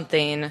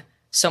something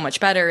so much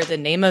better. The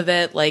name of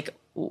it, like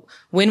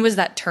when was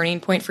that turning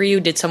point for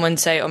you? Did someone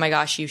say, oh my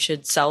gosh, you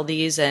should sell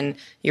these? And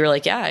you were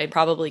like, yeah, I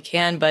probably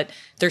can. But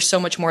there's so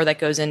much more that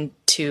goes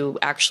into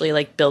actually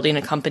like building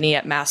a company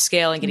at mass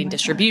scale and getting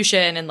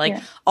distribution and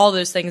like all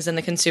those things in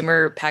the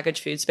consumer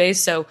packaged food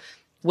space. So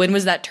when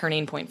was that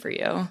turning point for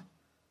you?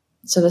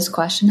 So this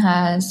question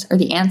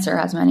the answer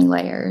has many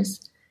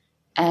layers.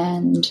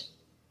 And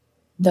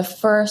the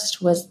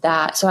first was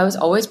that, so I was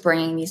always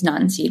bringing these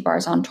nut and seed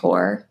bars on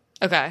tour.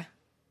 Okay.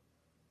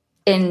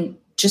 In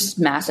just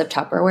massive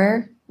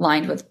Tupperware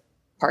lined with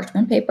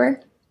parchment paper.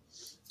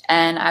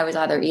 And I was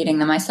either eating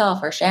them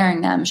myself or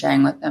sharing them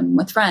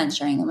with friends,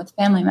 sharing them with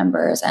family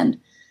members. And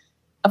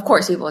of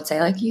course people would say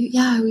like,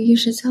 you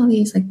should sell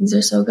these. Like, these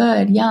are so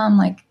good. Yum.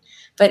 Like,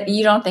 but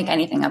you don't think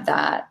anything of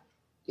that.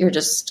 You're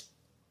just,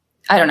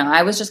 I don't know.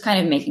 I was just kind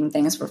of making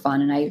things for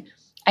fun. And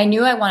I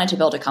knew I wanted to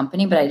build a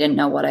company, but I didn't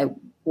know what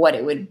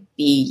it would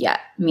be yet.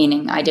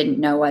 Meaning I didn't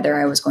know whether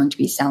I was going to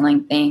be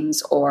selling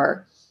things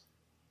or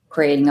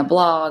creating a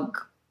blog.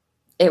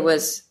 It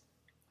was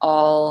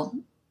all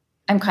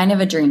I'm kind of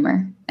a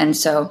dreamer. And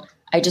so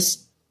I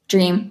just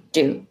dream,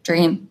 do,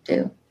 dream,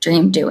 do,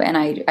 dream, do. And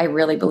I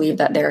really believe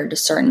that there are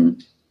just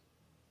certain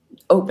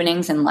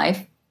openings in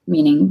life,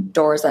 meaning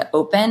doors that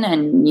open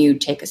and you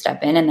take a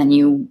step in and then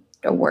you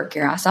work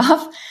your ass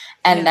off.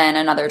 And then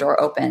another door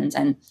opens.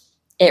 And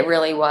it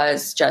really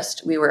was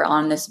just, we were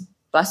on this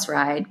bus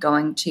ride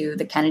going to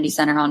the Kennedy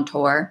Center on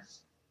tour.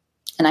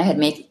 And I had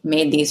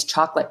made these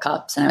chocolate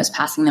cups and I was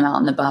passing them out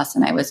on the bus.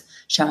 And I was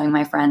showing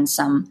my friends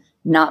some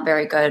not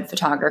very good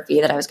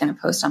photography that I was going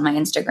to post on my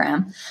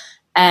Instagram.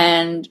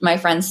 And my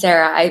friend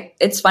Sarah,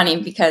 it's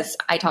funny because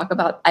I talk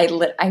about,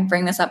 I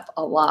bring this up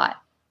a lot.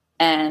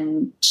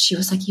 And she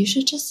was like, you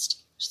should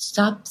just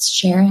stop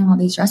sharing all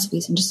these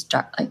recipes and just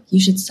start, like, you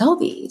should sell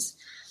these.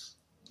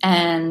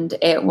 And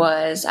it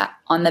was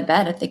on the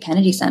bed at the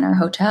Kennedy Center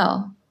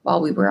Hotel while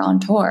we were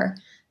on tour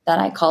that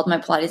I called my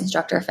Pilates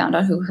instructor, found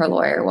out who her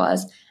lawyer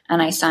was,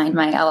 and I signed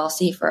my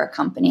LLC for a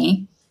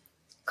company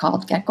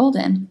called Get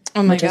Golden,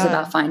 which is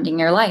about finding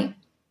your light.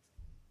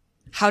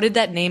 How did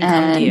that name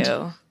come to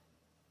you?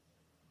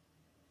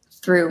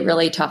 Through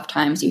really tough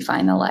times, you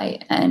find the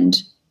light.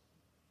 And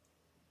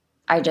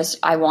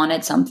I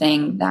wanted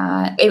something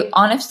that, it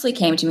honestly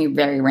came to me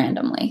very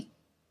randomly,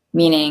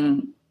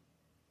 meaning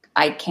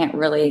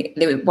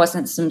it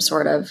wasn't some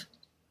sort of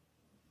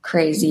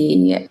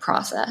crazy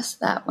process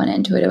that went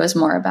into it. It was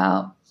more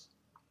about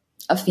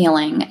a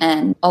feeling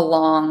and a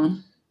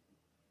long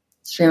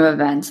stream of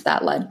events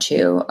that led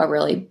to a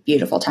really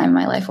beautiful time in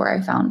my life where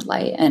I found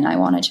light. And I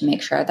wanted to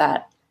make sure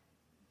that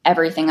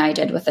everything I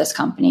did with this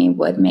company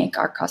would make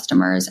our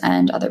customers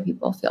and other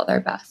people feel their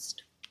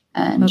best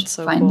and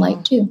find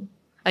light too.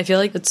 I feel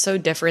like it's so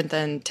different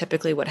than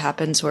typically what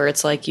happens, where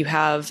it's like you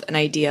have an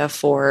idea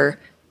for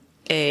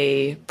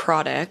a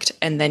product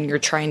and then you're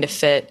trying to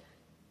fit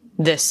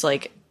this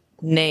like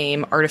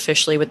name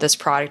artificially with this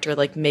product or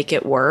like make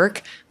it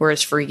work.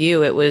 Whereas for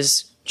you, it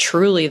was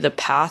truly the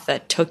path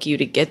that took you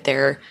to get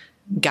there,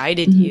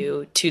 guided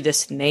you to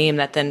this name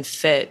that then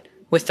fit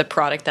with the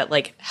product that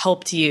like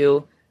helped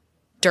you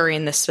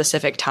during this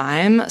specific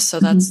time. So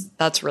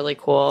that's really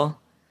cool.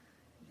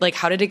 Like,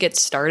 how did it get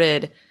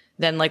started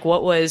then? Like,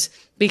 what was,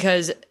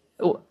 because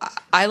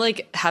I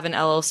like have an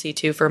LLC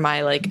too for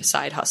my like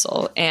side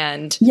hustle,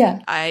 and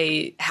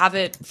I have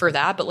it for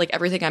that, but like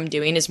everything I'm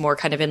doing is more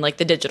kind of in like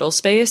the digital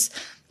space.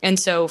 And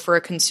so for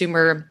a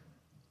consumer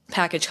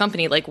package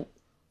company, like,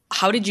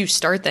 how did you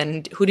start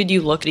then? Who did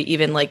you look to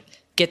even like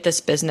get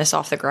this business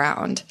off the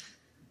ground?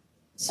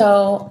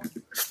 So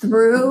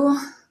through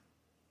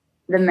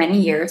the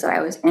many years that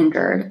I was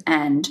injured,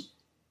 and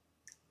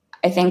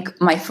I think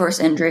my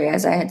first injury,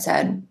 as I had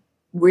said,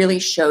 really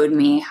showed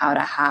me how to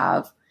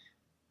have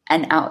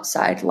an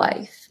outside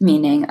life,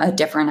 meaning a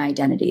different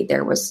identity.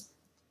 There was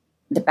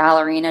the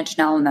ballerina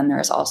Jenelle, and then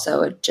there's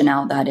also a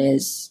Jenelle that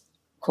is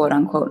quote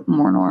unquote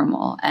more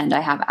normal. And I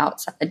have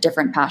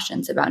different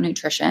passions about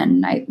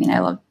nutrition. I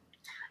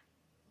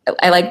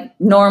like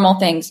normal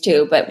things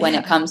too, but when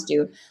it comes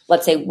to,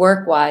 let's say,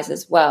 work wise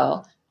as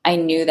well, I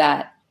knew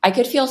that I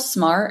could feel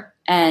smart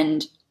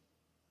and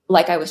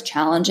like I was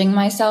challenging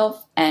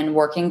myself and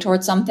working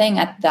towards something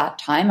at that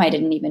time I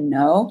didn't even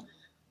know.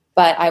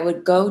 But I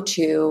would go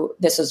to,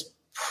 this was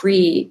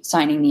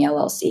pre-signing the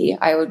LLC,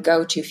 I would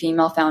go to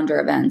female founder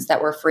events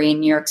that were free in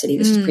New York City.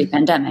 This was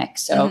pre-pandemic.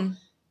 So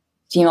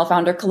Female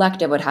Founder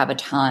Collective would have a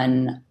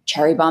ton.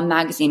 Cherry Bomb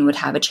Magazine would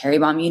have a Cherry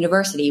Bomb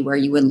University where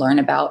you would learn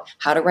about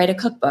how to write a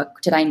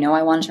cookbook. Did I know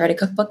I wanted to write a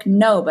cookbook?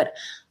 No, but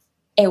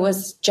it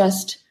was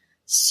just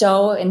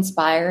so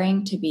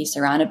inspiring to be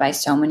surrounded by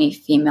so many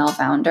female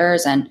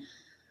founders and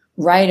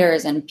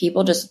writers and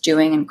people just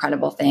doing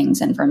incredible things.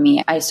 And for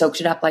me, I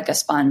soaked it up like a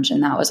sponge.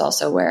 And that was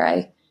also where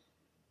I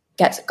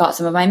got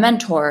some of my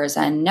mentors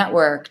and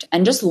networked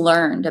and just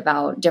learned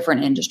about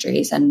different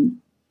industries and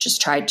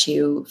just tried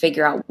to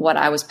figure out what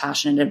I was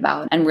passionate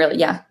about and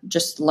really,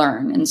 just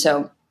learn. And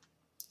so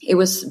it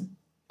was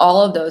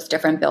all of those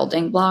different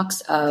building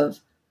blocks of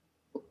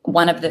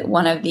one of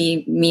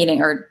the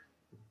meeting or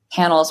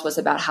panels was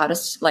about how to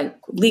like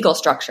legal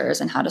structures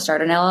and how to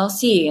start an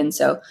LLC. And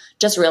so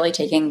just really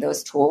taking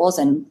those tools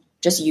and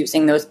just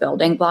using those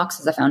building blocks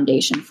as a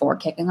foundation for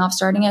kicking off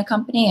starting a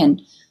company. And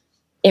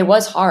it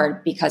was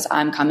hard because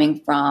was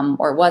coming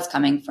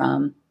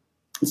from,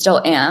 and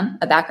still am,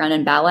 a background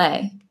in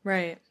ballet.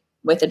 Right.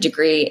 With a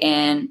degree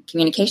in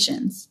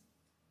communications.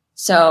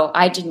 So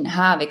I didn't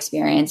have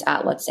experience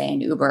at, let's say,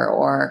 an Uber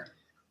or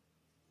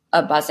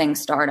a buzzing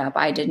startup.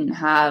 I didn't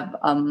have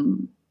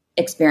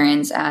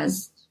experience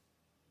as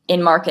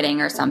in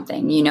marketing or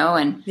something,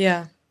 and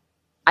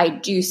I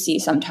do see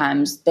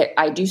sometimes that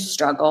I do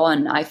struggle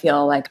and I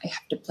feel like I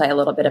have to play a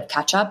little bit of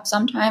catch up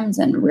sometimes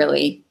and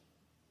really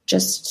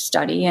just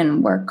study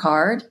and work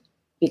hard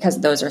because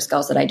those are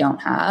skills that I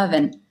don't have.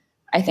 And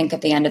I think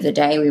at the end of the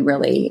day, we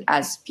really,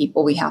 as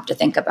people, we have to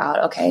think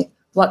about, okay,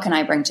 what can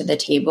I bring to the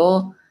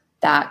table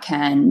that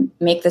can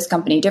make this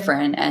company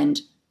different?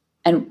 And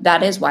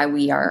that is why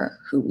we are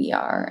who we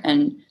are.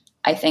 And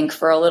I think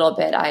for a little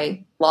bit,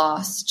 I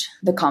lost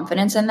the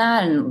confidence in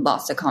that and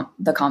lost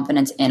the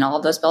confidence in all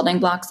of those building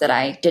blocks that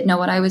I did know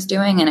what I was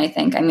doing. And I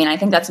think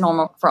that's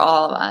normal for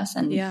all of us.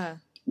 And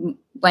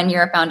when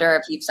you're a founder,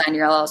 if you've signed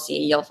your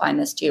LLC, you'll find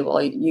this too.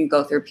 Well, you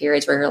go through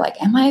periods where you're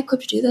like, am I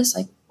equipped to do this?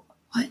 Like,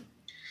 what?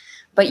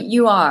 But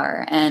you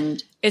are.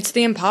 And it's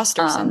the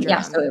imposter syndrome.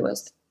 Yeah, so it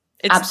was.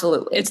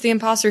 Absolutely. It's the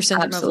imposter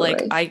syndrome of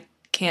like, I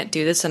can't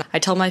do this. And I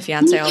tell my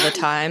fiance all the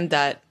time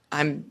that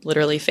I'm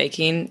literally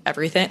faking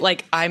everything.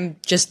 Like, I'm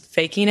just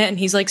faking it. And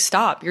he's like,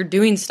 stop, you're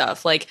doing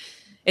stuff. Like,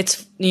 it's,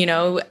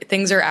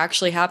 things are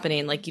actually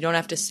happening. Like, you don't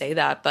have to say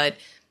that, but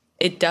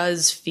it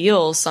does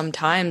feel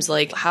sometimes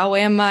like, how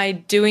am I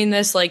doing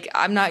this? Like,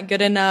 I'm not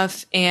good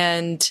enough.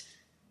 And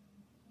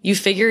you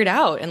figure it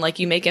out and like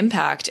you make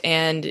impact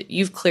and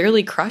you've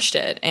clearly crushed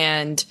it.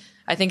 And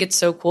I think it's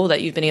so cool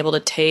that you've been able to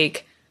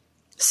take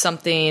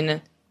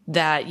something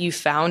that you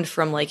found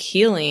from like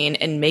healing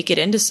and make it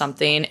into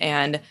something.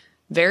 And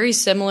very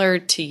similar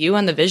to you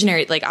on the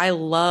visionary, like I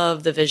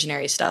love the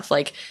visionary stuff,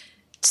 like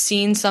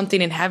seeing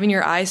something and having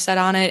your eyes set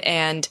on it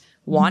and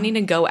wanting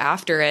to go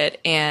after it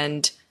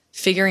and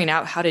figuring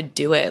out how to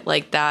do it.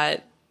 Like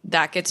that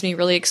gets me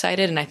really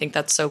excited. And I think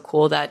that's so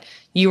cool that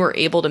you were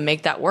able to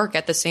make that work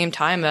at the same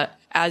time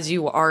as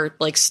you are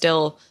like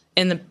still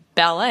in the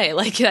ballet,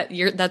 like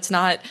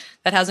that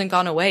hasn't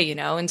gone away,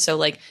 And so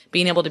like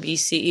being able to be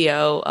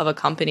CEO of a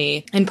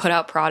company and put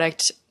out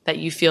product that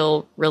you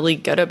feel really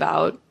good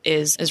about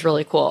is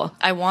really cool.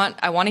 I want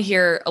to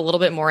hear a little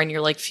bit more in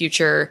your like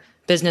future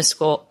business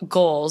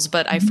goals,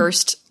 but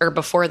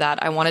before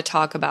that, I want to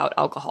talk about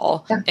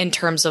alcohol in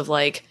terms of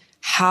like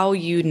how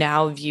you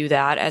now view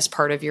that as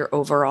part of your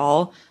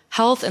overall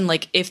health and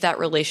like if that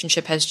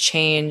relationship has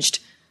changed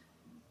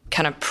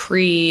kind of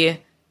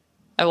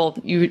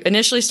you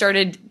initially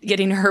started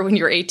getting her when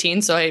you were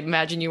 18, so I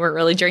imagine you weren't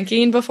really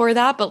drinking before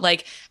that, but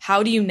like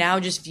how do you now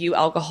just view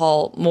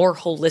alcohol more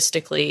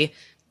holistically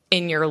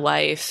in your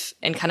life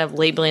and kind of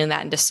labeling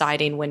that and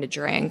deciding when to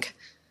drink?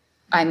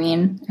 I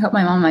mean, I hope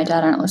my mom and my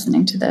dad aren't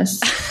listening to this.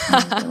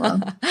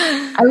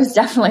 I was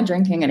definitely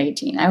drinking at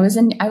 18. I was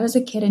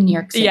a kid in New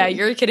York City. Yeah,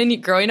 you're a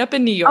kid growing up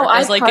in New York. Oh,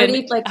 I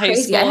partied like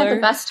crazy. Schooler. I had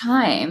the best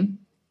time.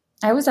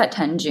 I was at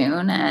 10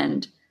 June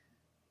and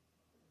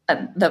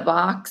at the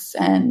Box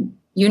and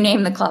you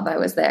name the club, I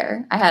was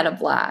there. I had a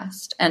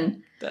blast.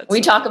 And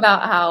we talk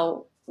about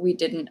how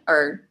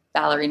or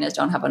ballerinas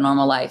don't have a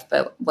normal life,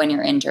 but when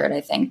you're injured, I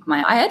think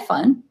I had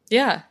fun.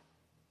 Yeah.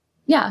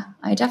 Yeah,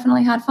 I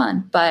definitely had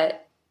fun. But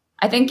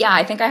I think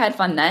I had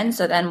fun then.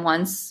 So then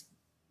once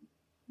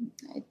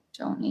I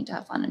don't need to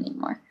have fun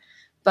anymore.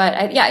 But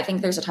I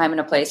think there's a time and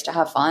a place to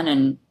have fun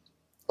and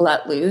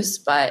let loose.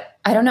 But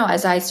I don't know,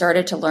 as I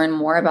started to learn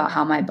more about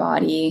how my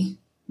body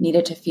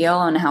needed to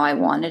feel and how I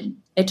wanted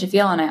it to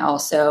feel. And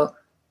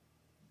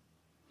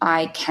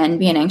I can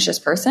be an anxious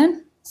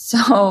person.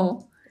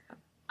 So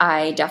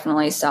I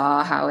definitely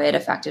saw how it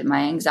affected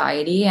my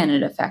anxiety and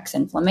it affects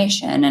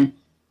inflammation. And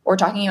we're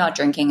talking about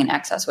drinking in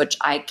excess, which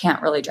I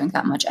can't really drink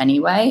that much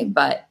anyway,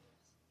 but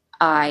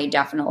I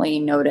definitely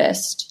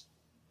noticed,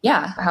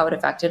 how it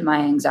affected my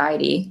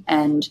anxiety.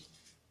 And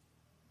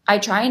I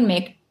try and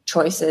make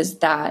choices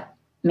that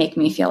make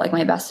me feel like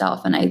my best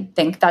self. And I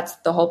think that's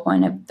the whole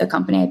point of the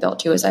company I built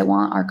too, is I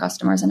want our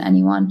customers and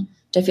anyone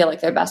to feel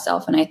like their best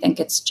self. And I think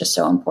it's just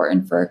so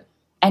important for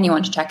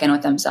anyone to check in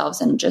with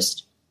themselves and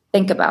just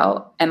think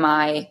about,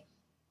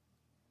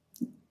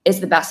 is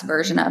the best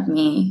version of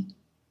me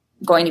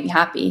going to be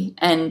happy?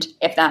 And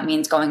if that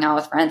means going out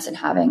with friends and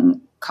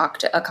having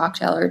a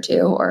cocktail or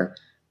two or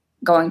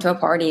going to a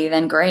party,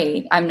 then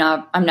great. I'm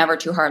never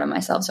too hard on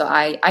myself. So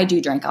I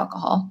do drink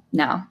alcohol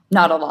now,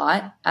 not a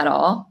lot at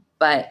all,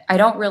 but I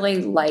don't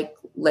really like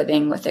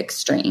living with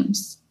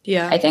extremes.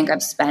 Yeah. I think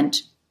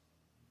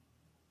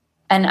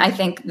and I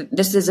think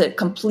this is a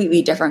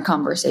completely different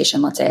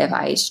conversation. Let's say if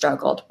I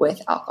struggled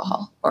with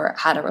alcohol or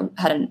had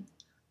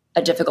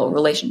a difficult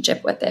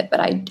relationship with it, but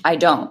I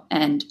don't.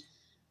 And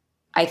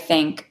I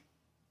think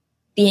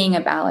being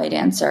a ballet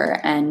dancer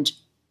and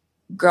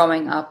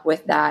growing up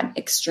with that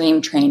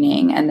extreme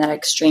training and that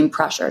extreme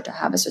pressure to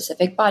have a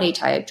specific body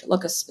type, to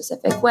look a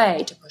specific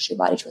way, to push your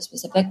body to a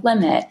specific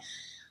limit,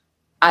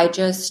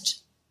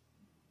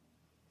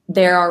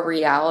 there are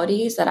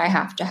realities that I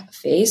have to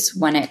face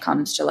when it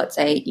comes to, let's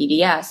say,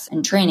 EDS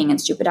and training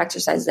and stupid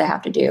exercises I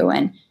have to do,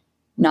 and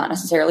not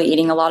necessarily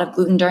eating a lot of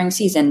gluten during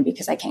season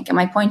because I can't get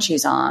my point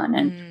shoes on.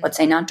 And let's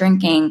say not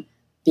drinking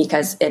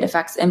because it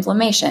affects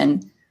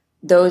inflammation.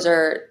 Those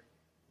are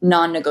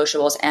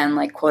non-negotiables and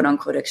like quote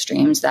unquote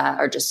extremes that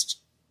are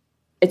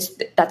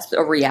that's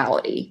a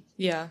reality.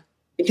 Yeah.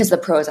 Because the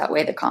pros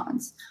outweigh the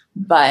cons.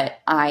 But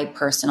I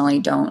personally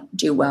don't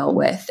do well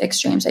with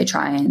extremes. I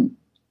try and,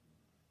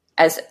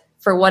 as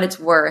for what it's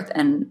worth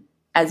and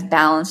as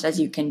balanced as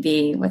you can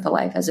be with a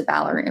life as a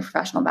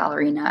professional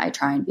ballerina, I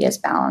try and be as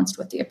balanced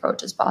with the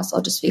approach as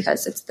possible, just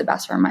because it's the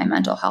best for my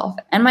mental health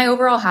and my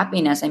overall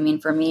happiness. I mean,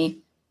 for me,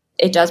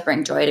 it does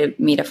bring joy to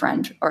meet a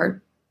friend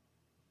or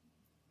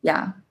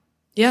Yeah,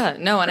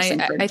 no. And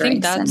I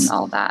think that's and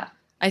all that.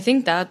 I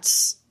think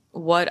that's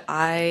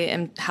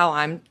how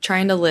I'm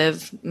trying to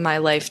live my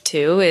life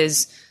too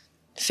is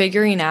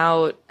figuring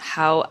out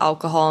how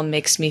alcohol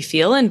makes me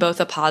feel in both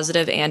a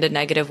positive and a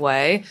negative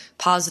way.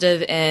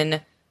 Positive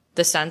in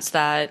the sense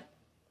that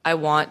I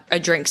want a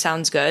drink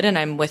sounds good and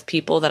I'm with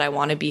people that I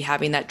want to be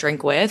having that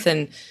drink with,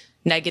 and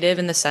negative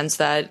in the sense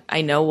that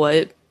I know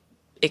what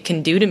it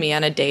can do to me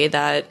on a day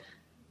that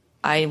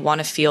I want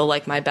to feel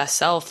like my best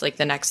self. Like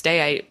the next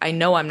day, I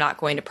know I'm not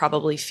going to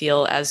probably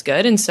feel as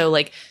good. And so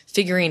like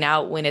figuring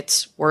out when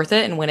it's worth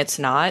it and when it's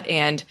not.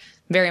 And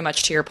very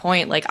much to your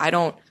point, like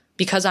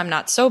because I'm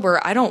not sober,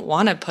 I don't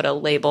want to put a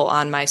label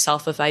on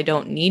myself if I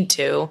don't need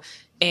to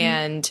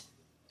and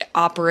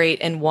operate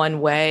in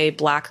one way,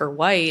 black or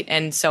white.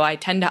 And so I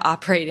tend to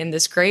operate in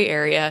this gray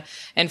area.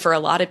 And for a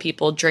lot of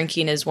people,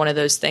 drinking is one of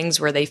those things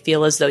where they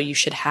feel as though you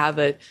should have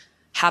a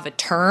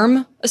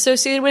term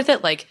associated with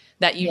it, like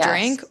that you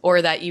drink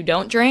or that you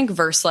don't drink,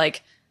 versus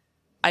like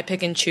I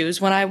pick and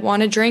choose when I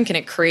want to drink, and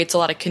it creates a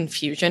lot of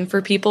confusion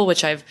for people,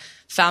 which I've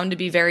found to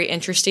be very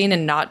interesting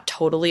and not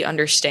totally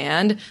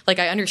understand. Like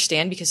I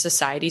understand because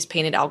society's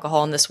painted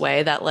alcohol in this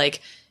way that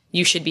like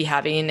you should be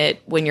having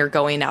it when you're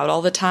going out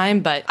all the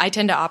time, but I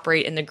tend to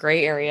operate in the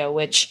gray area,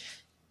 which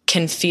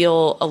can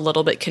feel a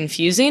little bit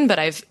confusing, but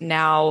I've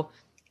now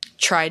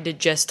tried to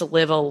just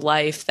live a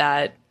life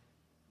that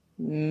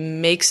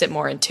makes it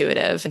more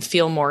intuitive and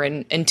feel more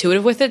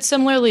intuitive with it,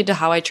 similarly to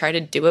how I try to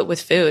do it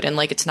with food. And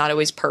like, it's not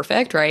always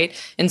perfect, right?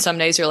 And some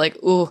days you're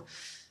like, ooh,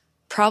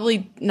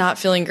 probably not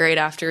feeling great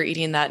after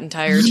eating that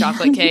entire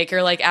chocolate cake,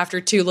 or like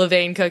after 2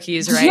 Levain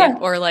cookies, right? Yeah.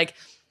 Or like,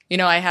 you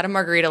know, I had a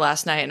margarita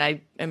last night and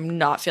I am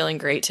not feeling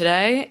great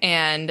today.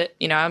 And,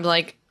 you know, I'm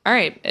like, all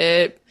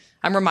right,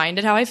 I'm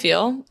reminded how I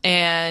feel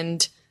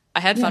and I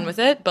had fun with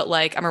it, but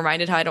like I'm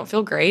reminded how I don't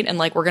feel great, and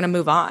like we're going to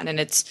move on, and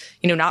it's,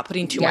 you know, not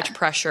putting too much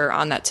pressure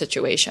on that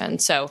situation.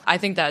 So I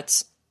think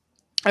that's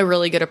a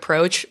really good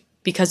approach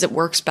because it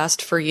works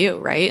best for you,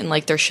 right? And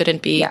like there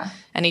shouldn't be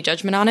any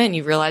judgment on it, and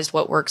you realized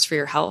what works for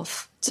your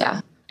health. So.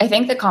 Yeah. I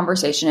think the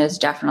conversation is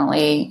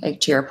definitely, like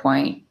to your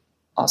point,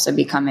 also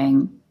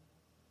becoming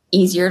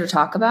easier to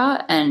talk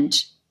about, and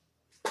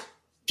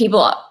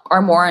people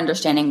are more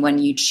understanding when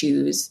you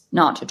choose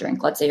not to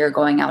drink. Let's say you're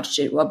going out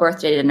to a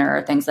birthday dinner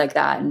or things like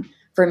that. And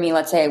for me,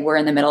 let's say we're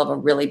in the middle of a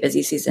really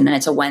busy season and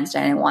it's a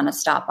Wednesday and I want to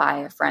stop by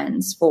a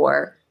friend's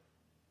for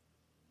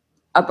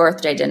a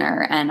birthday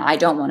dinner and I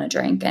don't want to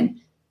drink. And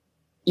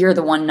you're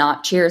the one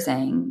not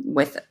cheersing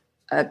with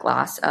a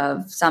glass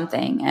of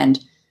something.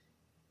 And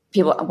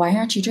people, why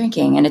aren't you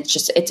drinking? And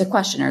it's a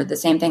question. Or the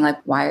same thing, like,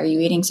 why are you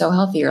eating so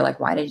healthy? Or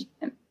like, why did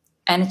you?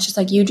 And it's just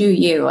like, you do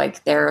you.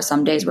 Like there are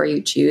some days where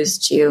you choose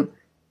to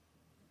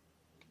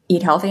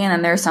eat healthy, and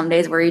then there are some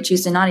days where you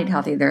choose to not eat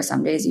healthy. There are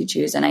some days you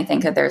choose. And I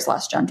think that there's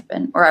less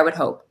judgment, or I would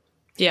hope.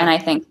 Yeah. And I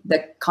think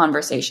the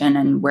conversation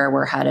and where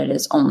we're headed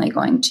is only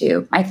going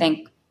to, I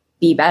think,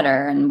 be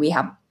better. And we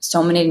have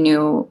so many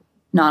new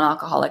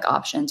non-alcoholic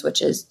options,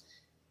 which is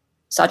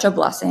such a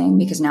blessing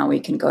because now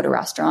we can go to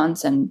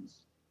restaurants and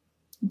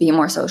be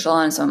more social.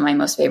 And some of my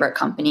most favorite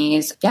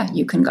companies,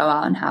 you can go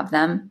out and have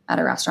them at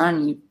a restaurant,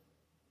 and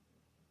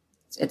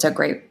it's a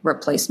great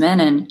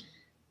replacement, and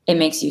it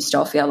makes you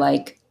still feel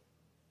like,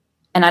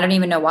 and I don't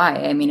even know why.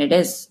 I mean,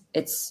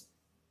 it's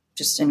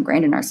just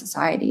ingrained in our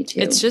society too.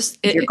 It's just,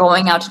 if you're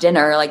going out to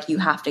dinner, like you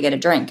have to get a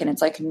drink, and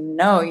it's like,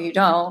 no, you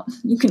don't.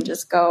 You can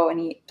just go and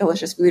eat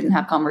delicious food and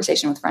have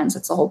conversation with friends.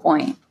 That's the whole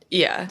point.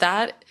 Yeah.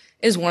 That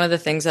is one of the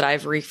things that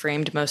I've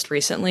reframed most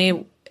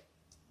recently.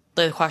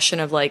 The question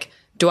of like,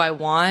 do I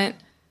want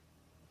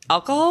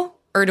alcohol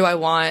or do I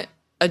want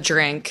a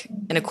drink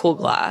in a cool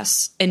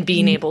glass, and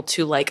being able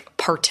to like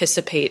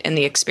participate in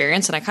the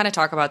experience? And I kind of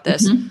talk about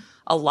this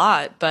a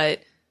lot,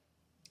 but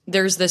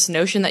there's this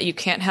notion that you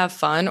can't have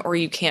fun or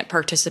you can't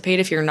participate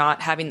if you're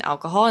not having the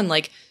alcohol. And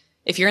like,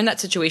 if you're in that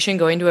situation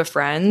going to a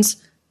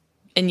friend's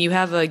and you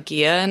have a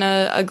Gia in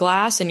a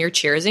glass and you're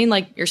cheersing,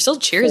 like you're still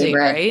cheersing,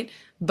 right?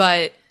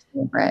 But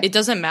it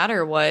doesn't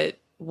matter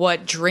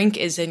what drink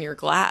is in your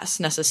glass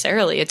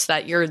necessarily. It's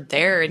that you're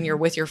there and you're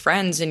with your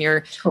friends and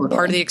you're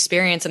part of the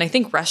experience. And I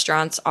think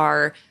restaurants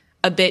are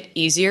a bit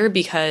easier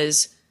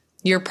because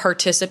you're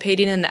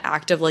participating in the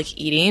act of like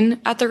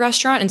eating at the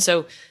restaurant. And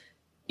so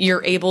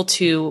you're able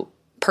to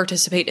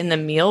participate in the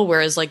meal.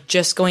 Whereas like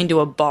just going to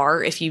a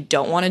bar, if you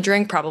don't want to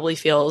drink, probably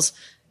feels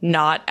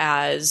not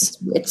as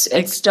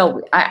it's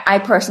still, I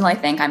personally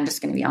think, I'm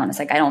just going to be honest.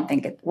 Like, I don't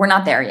think we're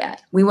not there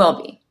yet. We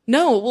will be.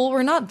 No, well,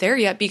 we're not there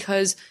yet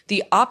because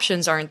the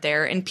options aren't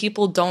there, and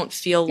people don't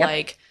feel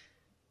like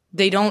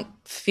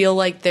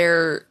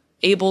they're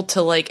able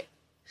to like,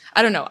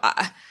 I don't know.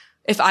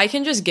 If I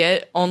can just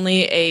get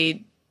only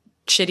a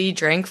shitty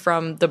drink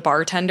from the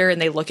bartender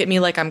and they look at me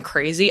like I'm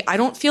crazy, I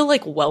don't feel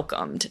like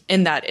welcomed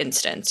in that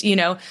instance, you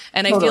know?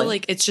 And I feel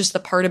like it's just the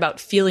part about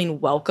feeling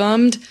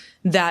welcomed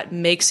that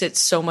makes it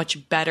so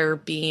much better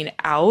being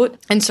out.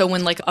 And so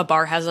when like a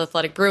bar has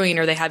Athletic Brewing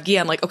or they have Gia,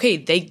 I'm like, okay,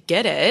 they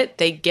get it.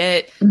 They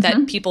get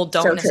that people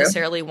don't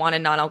necessarily want a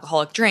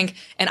non-alcoholic drink.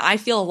 And I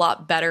feel a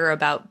lot better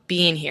about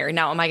being here.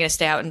 Now, am I going to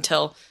stay out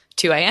until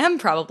 2 a.m.?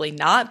 Probably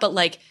not. But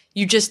like,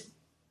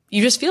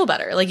 you just feel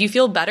better. Like you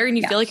feel better and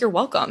you feel like you're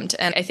welcomed.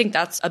 And I think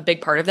that's a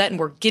big part of that. And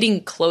we're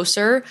getting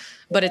closer,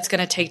 but it's going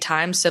to take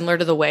time, similar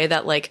to the way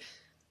that like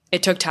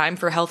it took time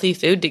for healthy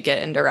food to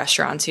get into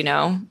restaurants, you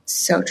know?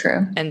 So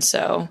true. And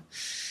so,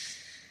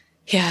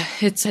 yeah,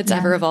 it's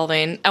ever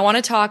evolving. I want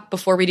to talk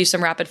before we do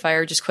some rapid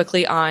fire just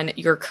quickly on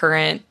your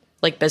current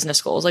like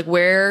business goals. Like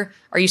where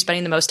are you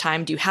spending the most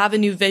time? Do you have a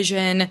new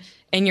vision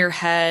in your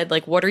head?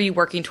 Like what are you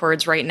working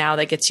towards right now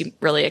that gets you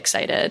really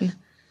excited?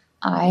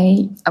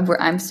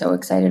 I'm so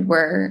excited.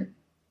 We're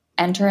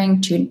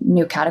entering 2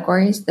 new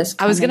categories this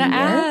coming I was going to year.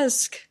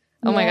 ask.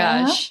 Oh my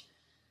gosh.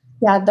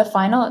 Yeah,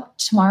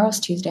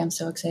 tomorrow's Tuesday. I'm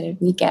so excited.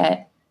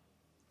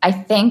 I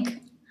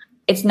think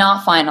it's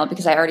not final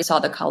because I already saw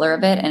the color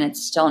of it and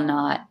it's still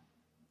not,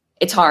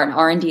 it's hard.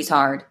 R&D's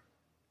hard.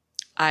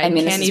 I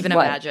mean, can't even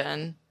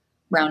imagine.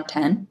 Round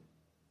 10.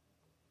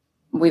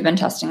 We've been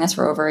testing this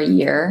for over a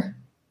year.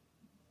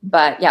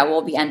 But yeah,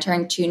 we'll be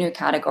entering 2 new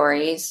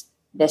categories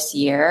this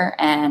year,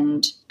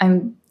 and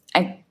I'm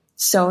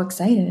so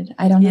excited.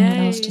 I don't know what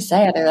else to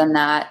say other than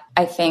that.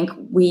 I think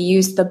we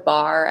use the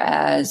bar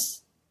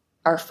as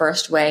our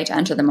first way to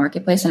enter the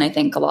marketplace, and I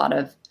think a lot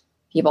of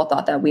people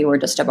thought that we were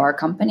just a bar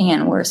company,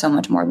 and we're so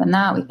much more than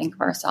that. We think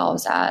of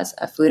ourselves as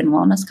a food and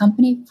wellness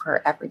company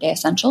for everyday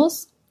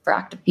essentials for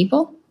active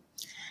people.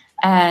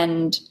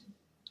 And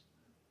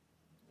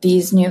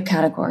these new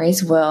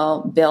categories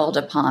will build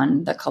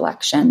upon the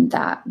collection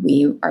that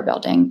we are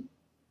building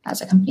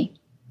as a company.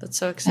 That's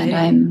so exciting.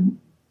 And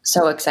I'm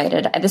so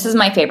excited. This is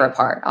my favorite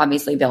part,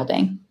 obviously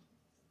building.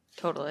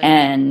 Totally.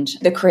 And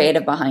the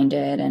creative behind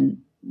it and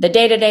the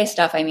day-to-day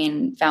stuff. I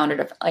mean,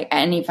 like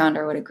any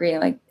founder would agree,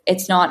 like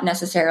it's not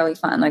necessarily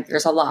fun. Like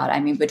there's a lot. I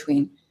mean,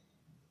 between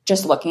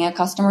just looking at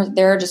customers,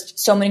 there are just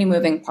so many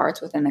moving parts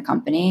within the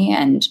company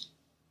and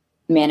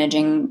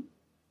managing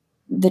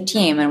the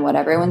team and what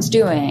everyone's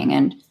doing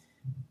and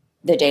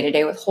the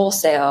day-to-day with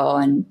wholesale.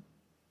 And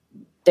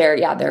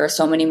there are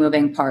so many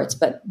moving parts,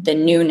 but the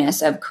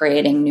newness of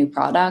creating new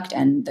product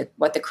and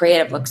what the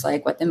creative looks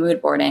like, what the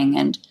mood boarding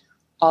and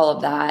all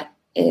of that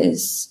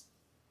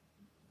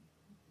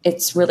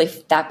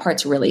that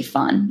part's really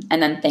fun.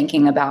 And then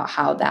thinking about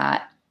how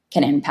that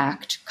can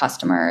impact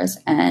customers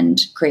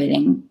and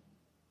creating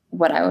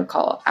what I would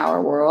call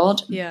our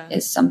world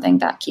is something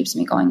that keeps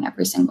me going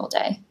every single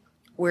day.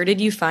 Where did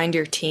you find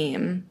your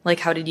team? Like,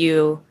 how did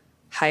you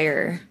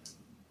hire?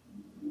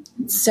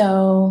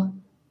 So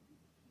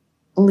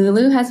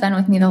Lulu has been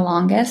with me the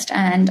longest,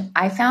 and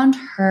I found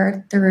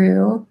her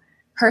through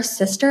her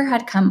sister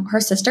had come.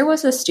 Her sister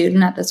was a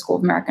student at the School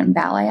of American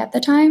Ballet at the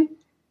time,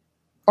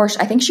 or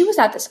I think she was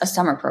at a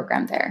summer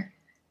program there.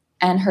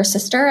 And her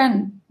sister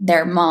and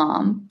their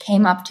mom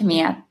came up to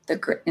me in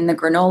the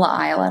granola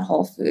aisle at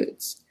Whole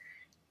Foods,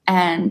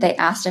 and they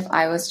asked if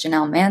I was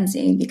Jenelle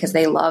Manzi because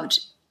they loved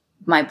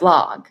my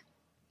blog.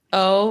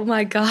 Oh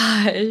my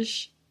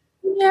gosh.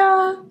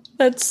 Yeah.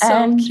 That's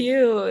so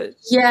cute.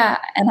 Yeah.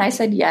 And I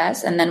said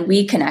yes. And then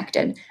we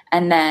connected.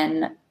 And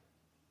then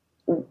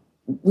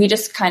we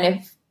just kind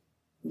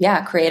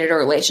of, created a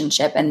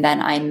relationship. And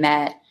then I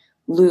met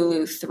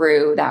Lulu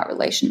through that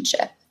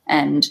relationship.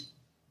 And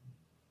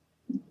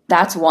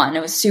that's one.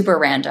 It was super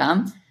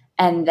random.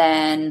 And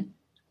then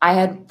I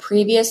had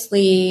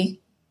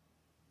previously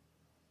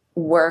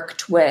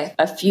worked with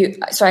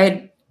I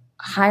had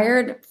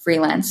hired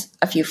freelance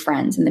a few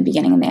friends in the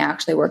beginning, and they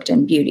actually worked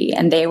in beauty,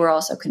 and they were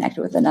also connected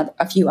with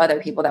a few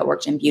other people that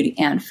worked in beauty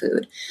and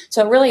food.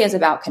 So it really is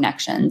about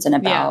connections and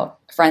about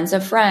friends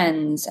of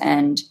friends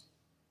and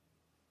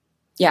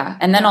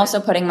then also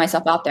putting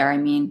myself out there. I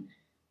mean,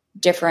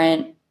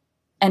 different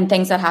and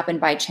things that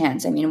happened by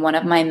chance. I mean, one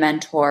of my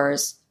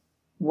mentors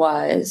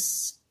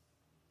was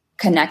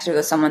connected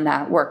with someone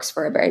that works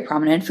for a very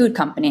prominent food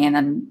company. And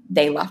then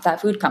they left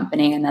that food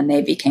company and then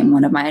they became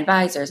one of my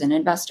advisors and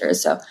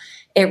investors. So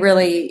it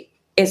really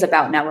is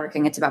about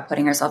networking. It's about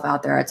putting yourself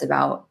out there. It's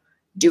about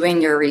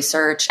doing your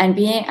research and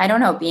being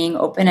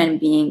open and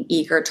being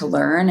eager to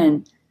learn.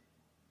 And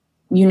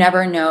you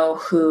never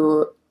know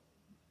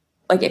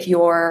if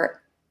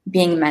you're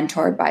being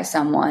mentored by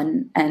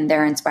someone and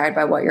they're inspired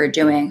by what you're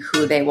doing,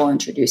 who they will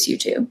introduce you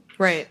to.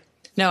 Right.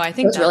 No, I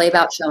think it's really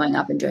about showing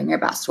up and doing your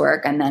best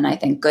work. And then I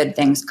think good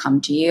things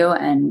come to you,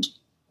 and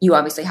you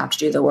obviously have to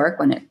do the work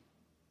at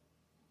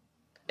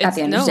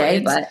the end of the day.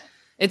 But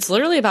it's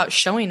literally about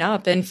showing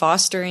up and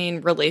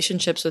fostering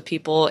relationships with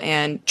people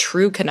and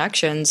true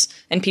connections.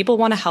 And people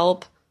want to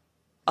help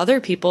other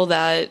people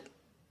that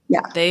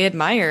they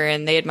admire,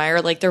 and they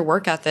admire like their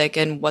work ethic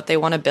and what they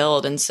want to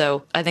build. And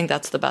so I think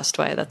that's the best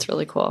way. That's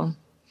really cool.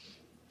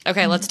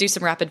 Okay, let's do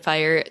some rapid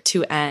fire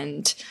to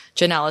end.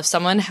 Jenelle, if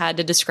someone had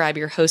to describe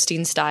your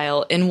hosting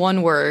style in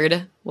one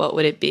word, what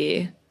would it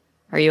be?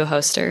 Are you a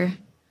hoster?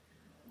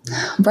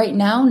 Right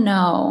now,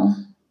 no.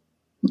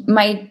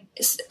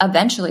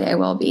 Eventually I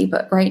will be,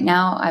 but right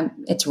now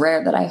it's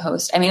rare that I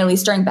host. I mean, at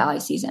least during ballet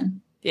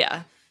season.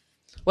 Yeah.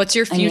 What's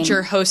your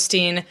future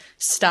hosting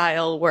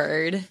style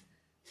word?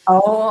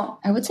 Oh,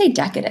 I would say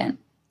decadent.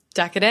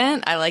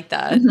 Decadent? I like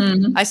that.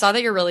 Mm-hmm. I saw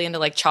that you're really into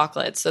like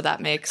chocolate, so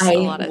that makes a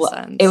lot of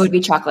sense. It would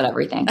be chocolate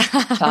everything.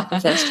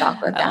 Chocolate this,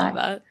 chocolate that. I love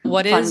that.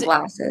 What Fun is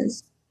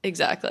glasses.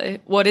 Exactly.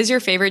 What is your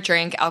favorite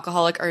drink,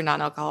 alcoholic or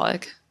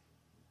non-alcoholic?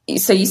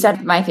 So you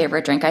said my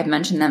favorite drink. I've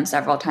mentioned them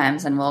several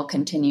times and will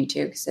continue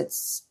to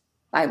because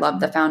I love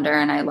the founder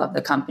and I love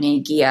the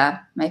company.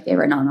 Gia, my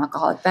favorite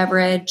non-alcoholic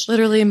beverage.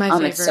 Literally my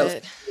favorite. It's so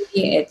sweet.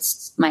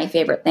 It's my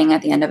favorite thing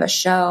at the end of a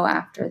show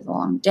after the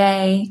long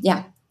day.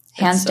 Yeah.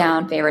 Hands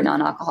down, favorite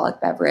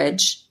non-alcoholic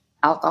beverage.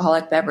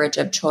 Alcoholic beverage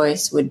of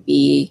choice would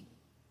be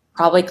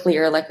probably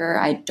clear liquor.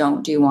 I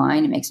don't do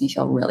wine. It makes me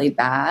feel really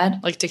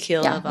bad. Like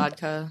tequila,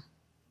 vodka.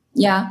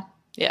 Yeah.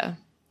 Yeah.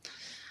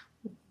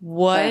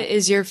 What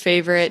is your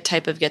favorite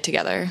type of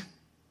get-together?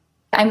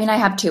 I mean, I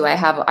have two.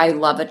 I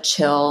love a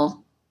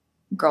chill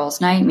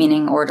girls' night,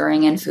 meaning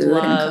ordering in food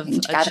and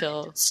cooking together.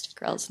 Chill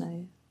girls'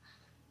 night.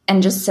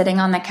 And just sitting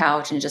on the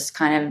couch and just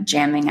kind of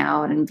jamming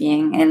out and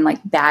being in like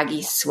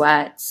baggy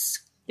sweats.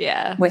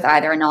 Yeah. With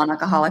either a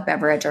non-alcoholic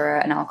beverage or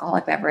an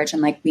alcoholic beverage.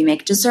 And like we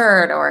make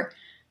dessert or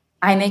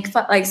I make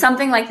like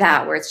something like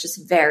that where it's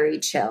just very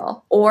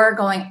chill. Or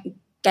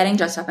getting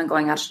dressed up and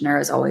going out to dinner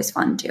is always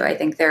fun too. I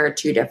think there are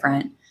two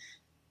different.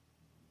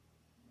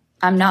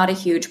 I'm not a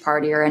huge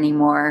partier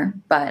anymore,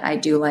 but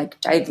I'd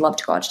love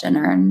to go out to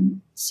dinner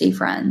and see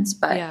friends.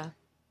 But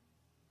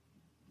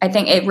I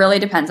think it really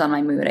depends on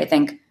my mood. I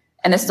think,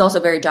 and this is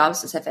also very job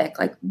specific.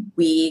 Like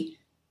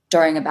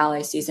during a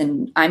ballet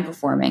season, I'm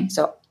performing.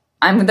 So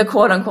I'm the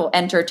quote unquote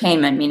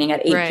entertainment, meaning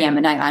at 8 p.m.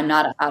 at night, I'm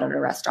not out at a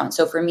restaurant.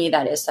 So for me,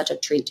 that is such a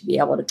treat to be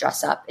able to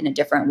dress up in a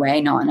different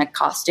way, not in a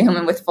costume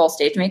and with full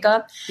stage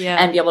makeup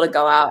and be able to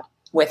go out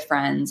with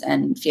friends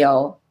and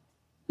feel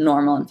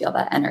normal and feel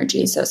that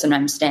energy. So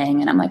sometimes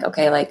staying and I'm like,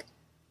 okay, like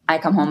I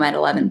come home at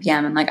 11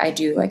 p.m. and like I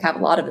do like have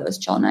a lot of those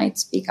chill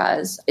nights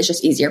because it's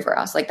just easier for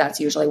us. Like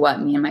that's usually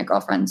what me and my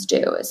girlfriends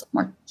do is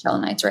more chill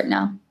nights right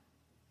now.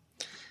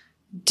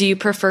 Do you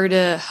prefer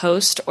to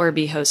host or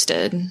be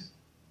hosted?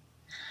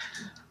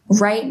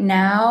 Right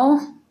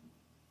now,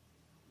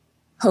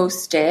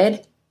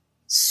 hosted,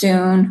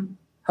 soon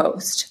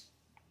host.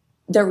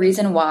 The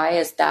reason why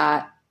is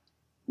that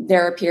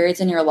there are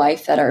periods in your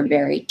life that are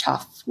very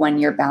tough when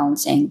you're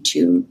balancing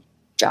two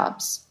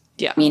jobs.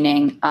 Yeah.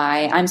 Meaning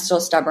I'm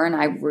still stubborn.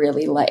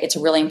 It's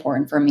really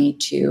important for me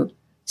to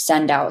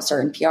send out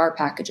certain PR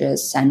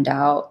packages, send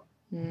out.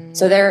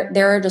 So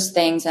there are just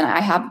things, and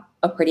I have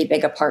a pretty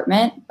big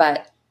apartment,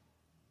 but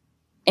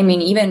I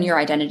mean, even your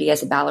identity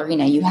as a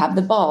ballerina, you have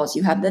the balls,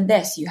 you have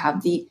you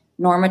have the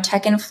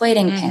Normatec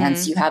inflating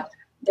pants,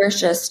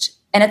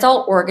 and it's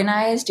all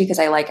organized because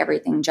I like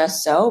everything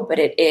just so, but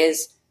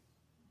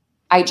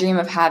I dream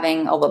of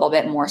having a little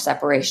bit more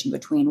separation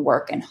between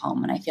work and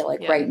home. And I feel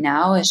like right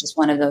now is just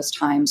one of those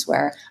times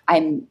where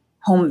I'm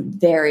home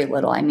very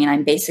little. I mean,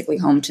 I'm basically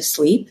home to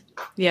sleep.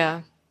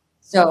 Yeah.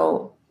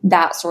 So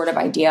that sort of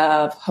idea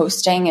of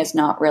hosting is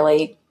not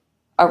really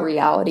a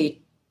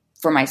reality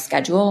for my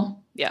schedule.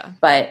 Yeah.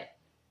 But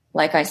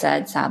like I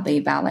said, sadly,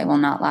 ballet will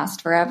not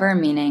last forever,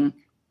 meaning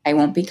I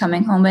won't be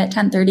coming home at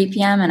 10:30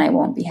 p.m. and I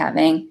won't be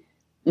having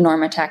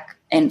Normatec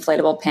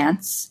inflatable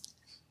pants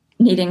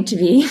needing to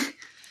be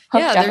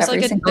hooked up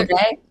every single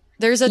day.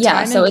 There's a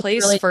time and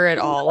place really for it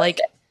all.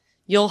 Like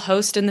you'll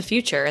host in the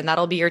future and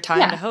that'll be your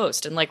time to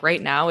host. And like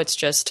right now it's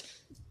just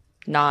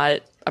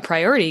not a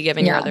priority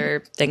given your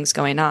other things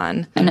going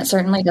on. And it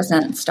certainly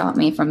doesn't stop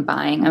me from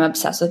buying. I'm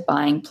obsessed with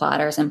buying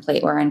platters and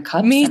plateware and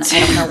cups. Me and too. I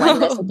don't know when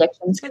this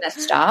addiction's going to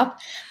stop,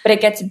 but it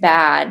gets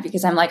bad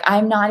because I'm like,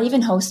 I'm not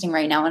even hosting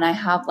right now. And I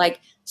have like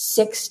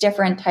 6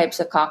 different types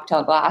of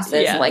cocktail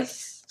glasses, like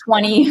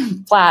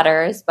 20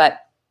 platters, but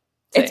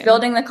it's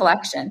building the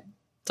collection.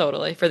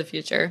 Totally, for the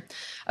future.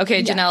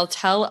 Okay, Jenelle,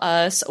 tell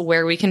us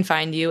where we can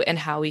find you and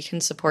how we can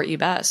support you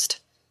best.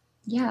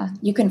 Yeah,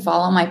 you can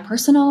follow my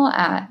personal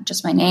at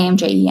just my name,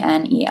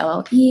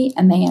 JenelleManzi,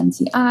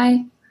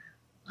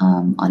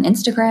 on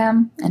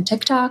Instagram and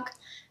TikTok.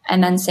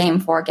 And then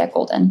same for Get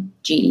Golden,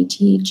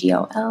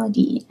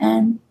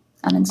 GetGolden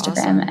on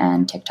Instagram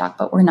and TikTok.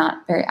 But we're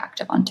not very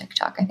active on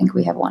TikTok. I think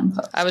we have one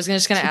post. I was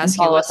just going to ask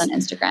you. Follow us on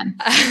Instagram.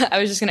 I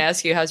was just going to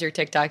ask you, how's your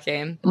TikTok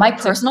game? My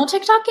personal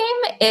TikTok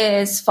game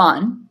is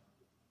fun.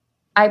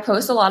 I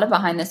post a lot of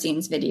behind the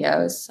scenes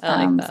videos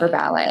for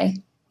ballet,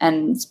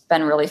 and it's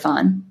been really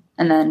fun.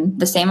 And then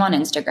the same on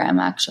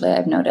Instagram, actually.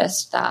 I've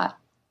noticed that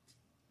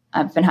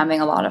I've been having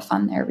a lot of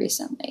fun there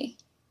recently.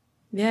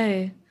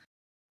 Yay.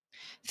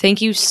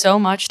 Thank you so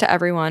much to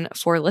everyone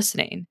for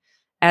listening.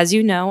 As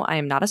you know, I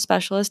am not a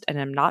specialist and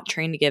I'm not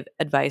trained to give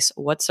advice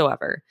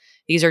whatsoever.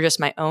 These are just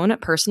my own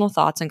personal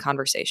thoughts and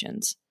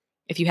conversations.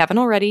 If you haven't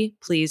already,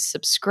 please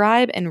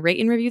subscribe and rate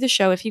and review the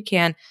show if you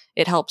can.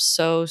 It helps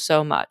so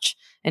much.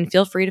 And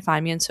feel free to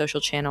find me on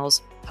social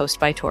channels, Host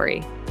by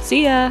Tori.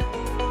 See ya!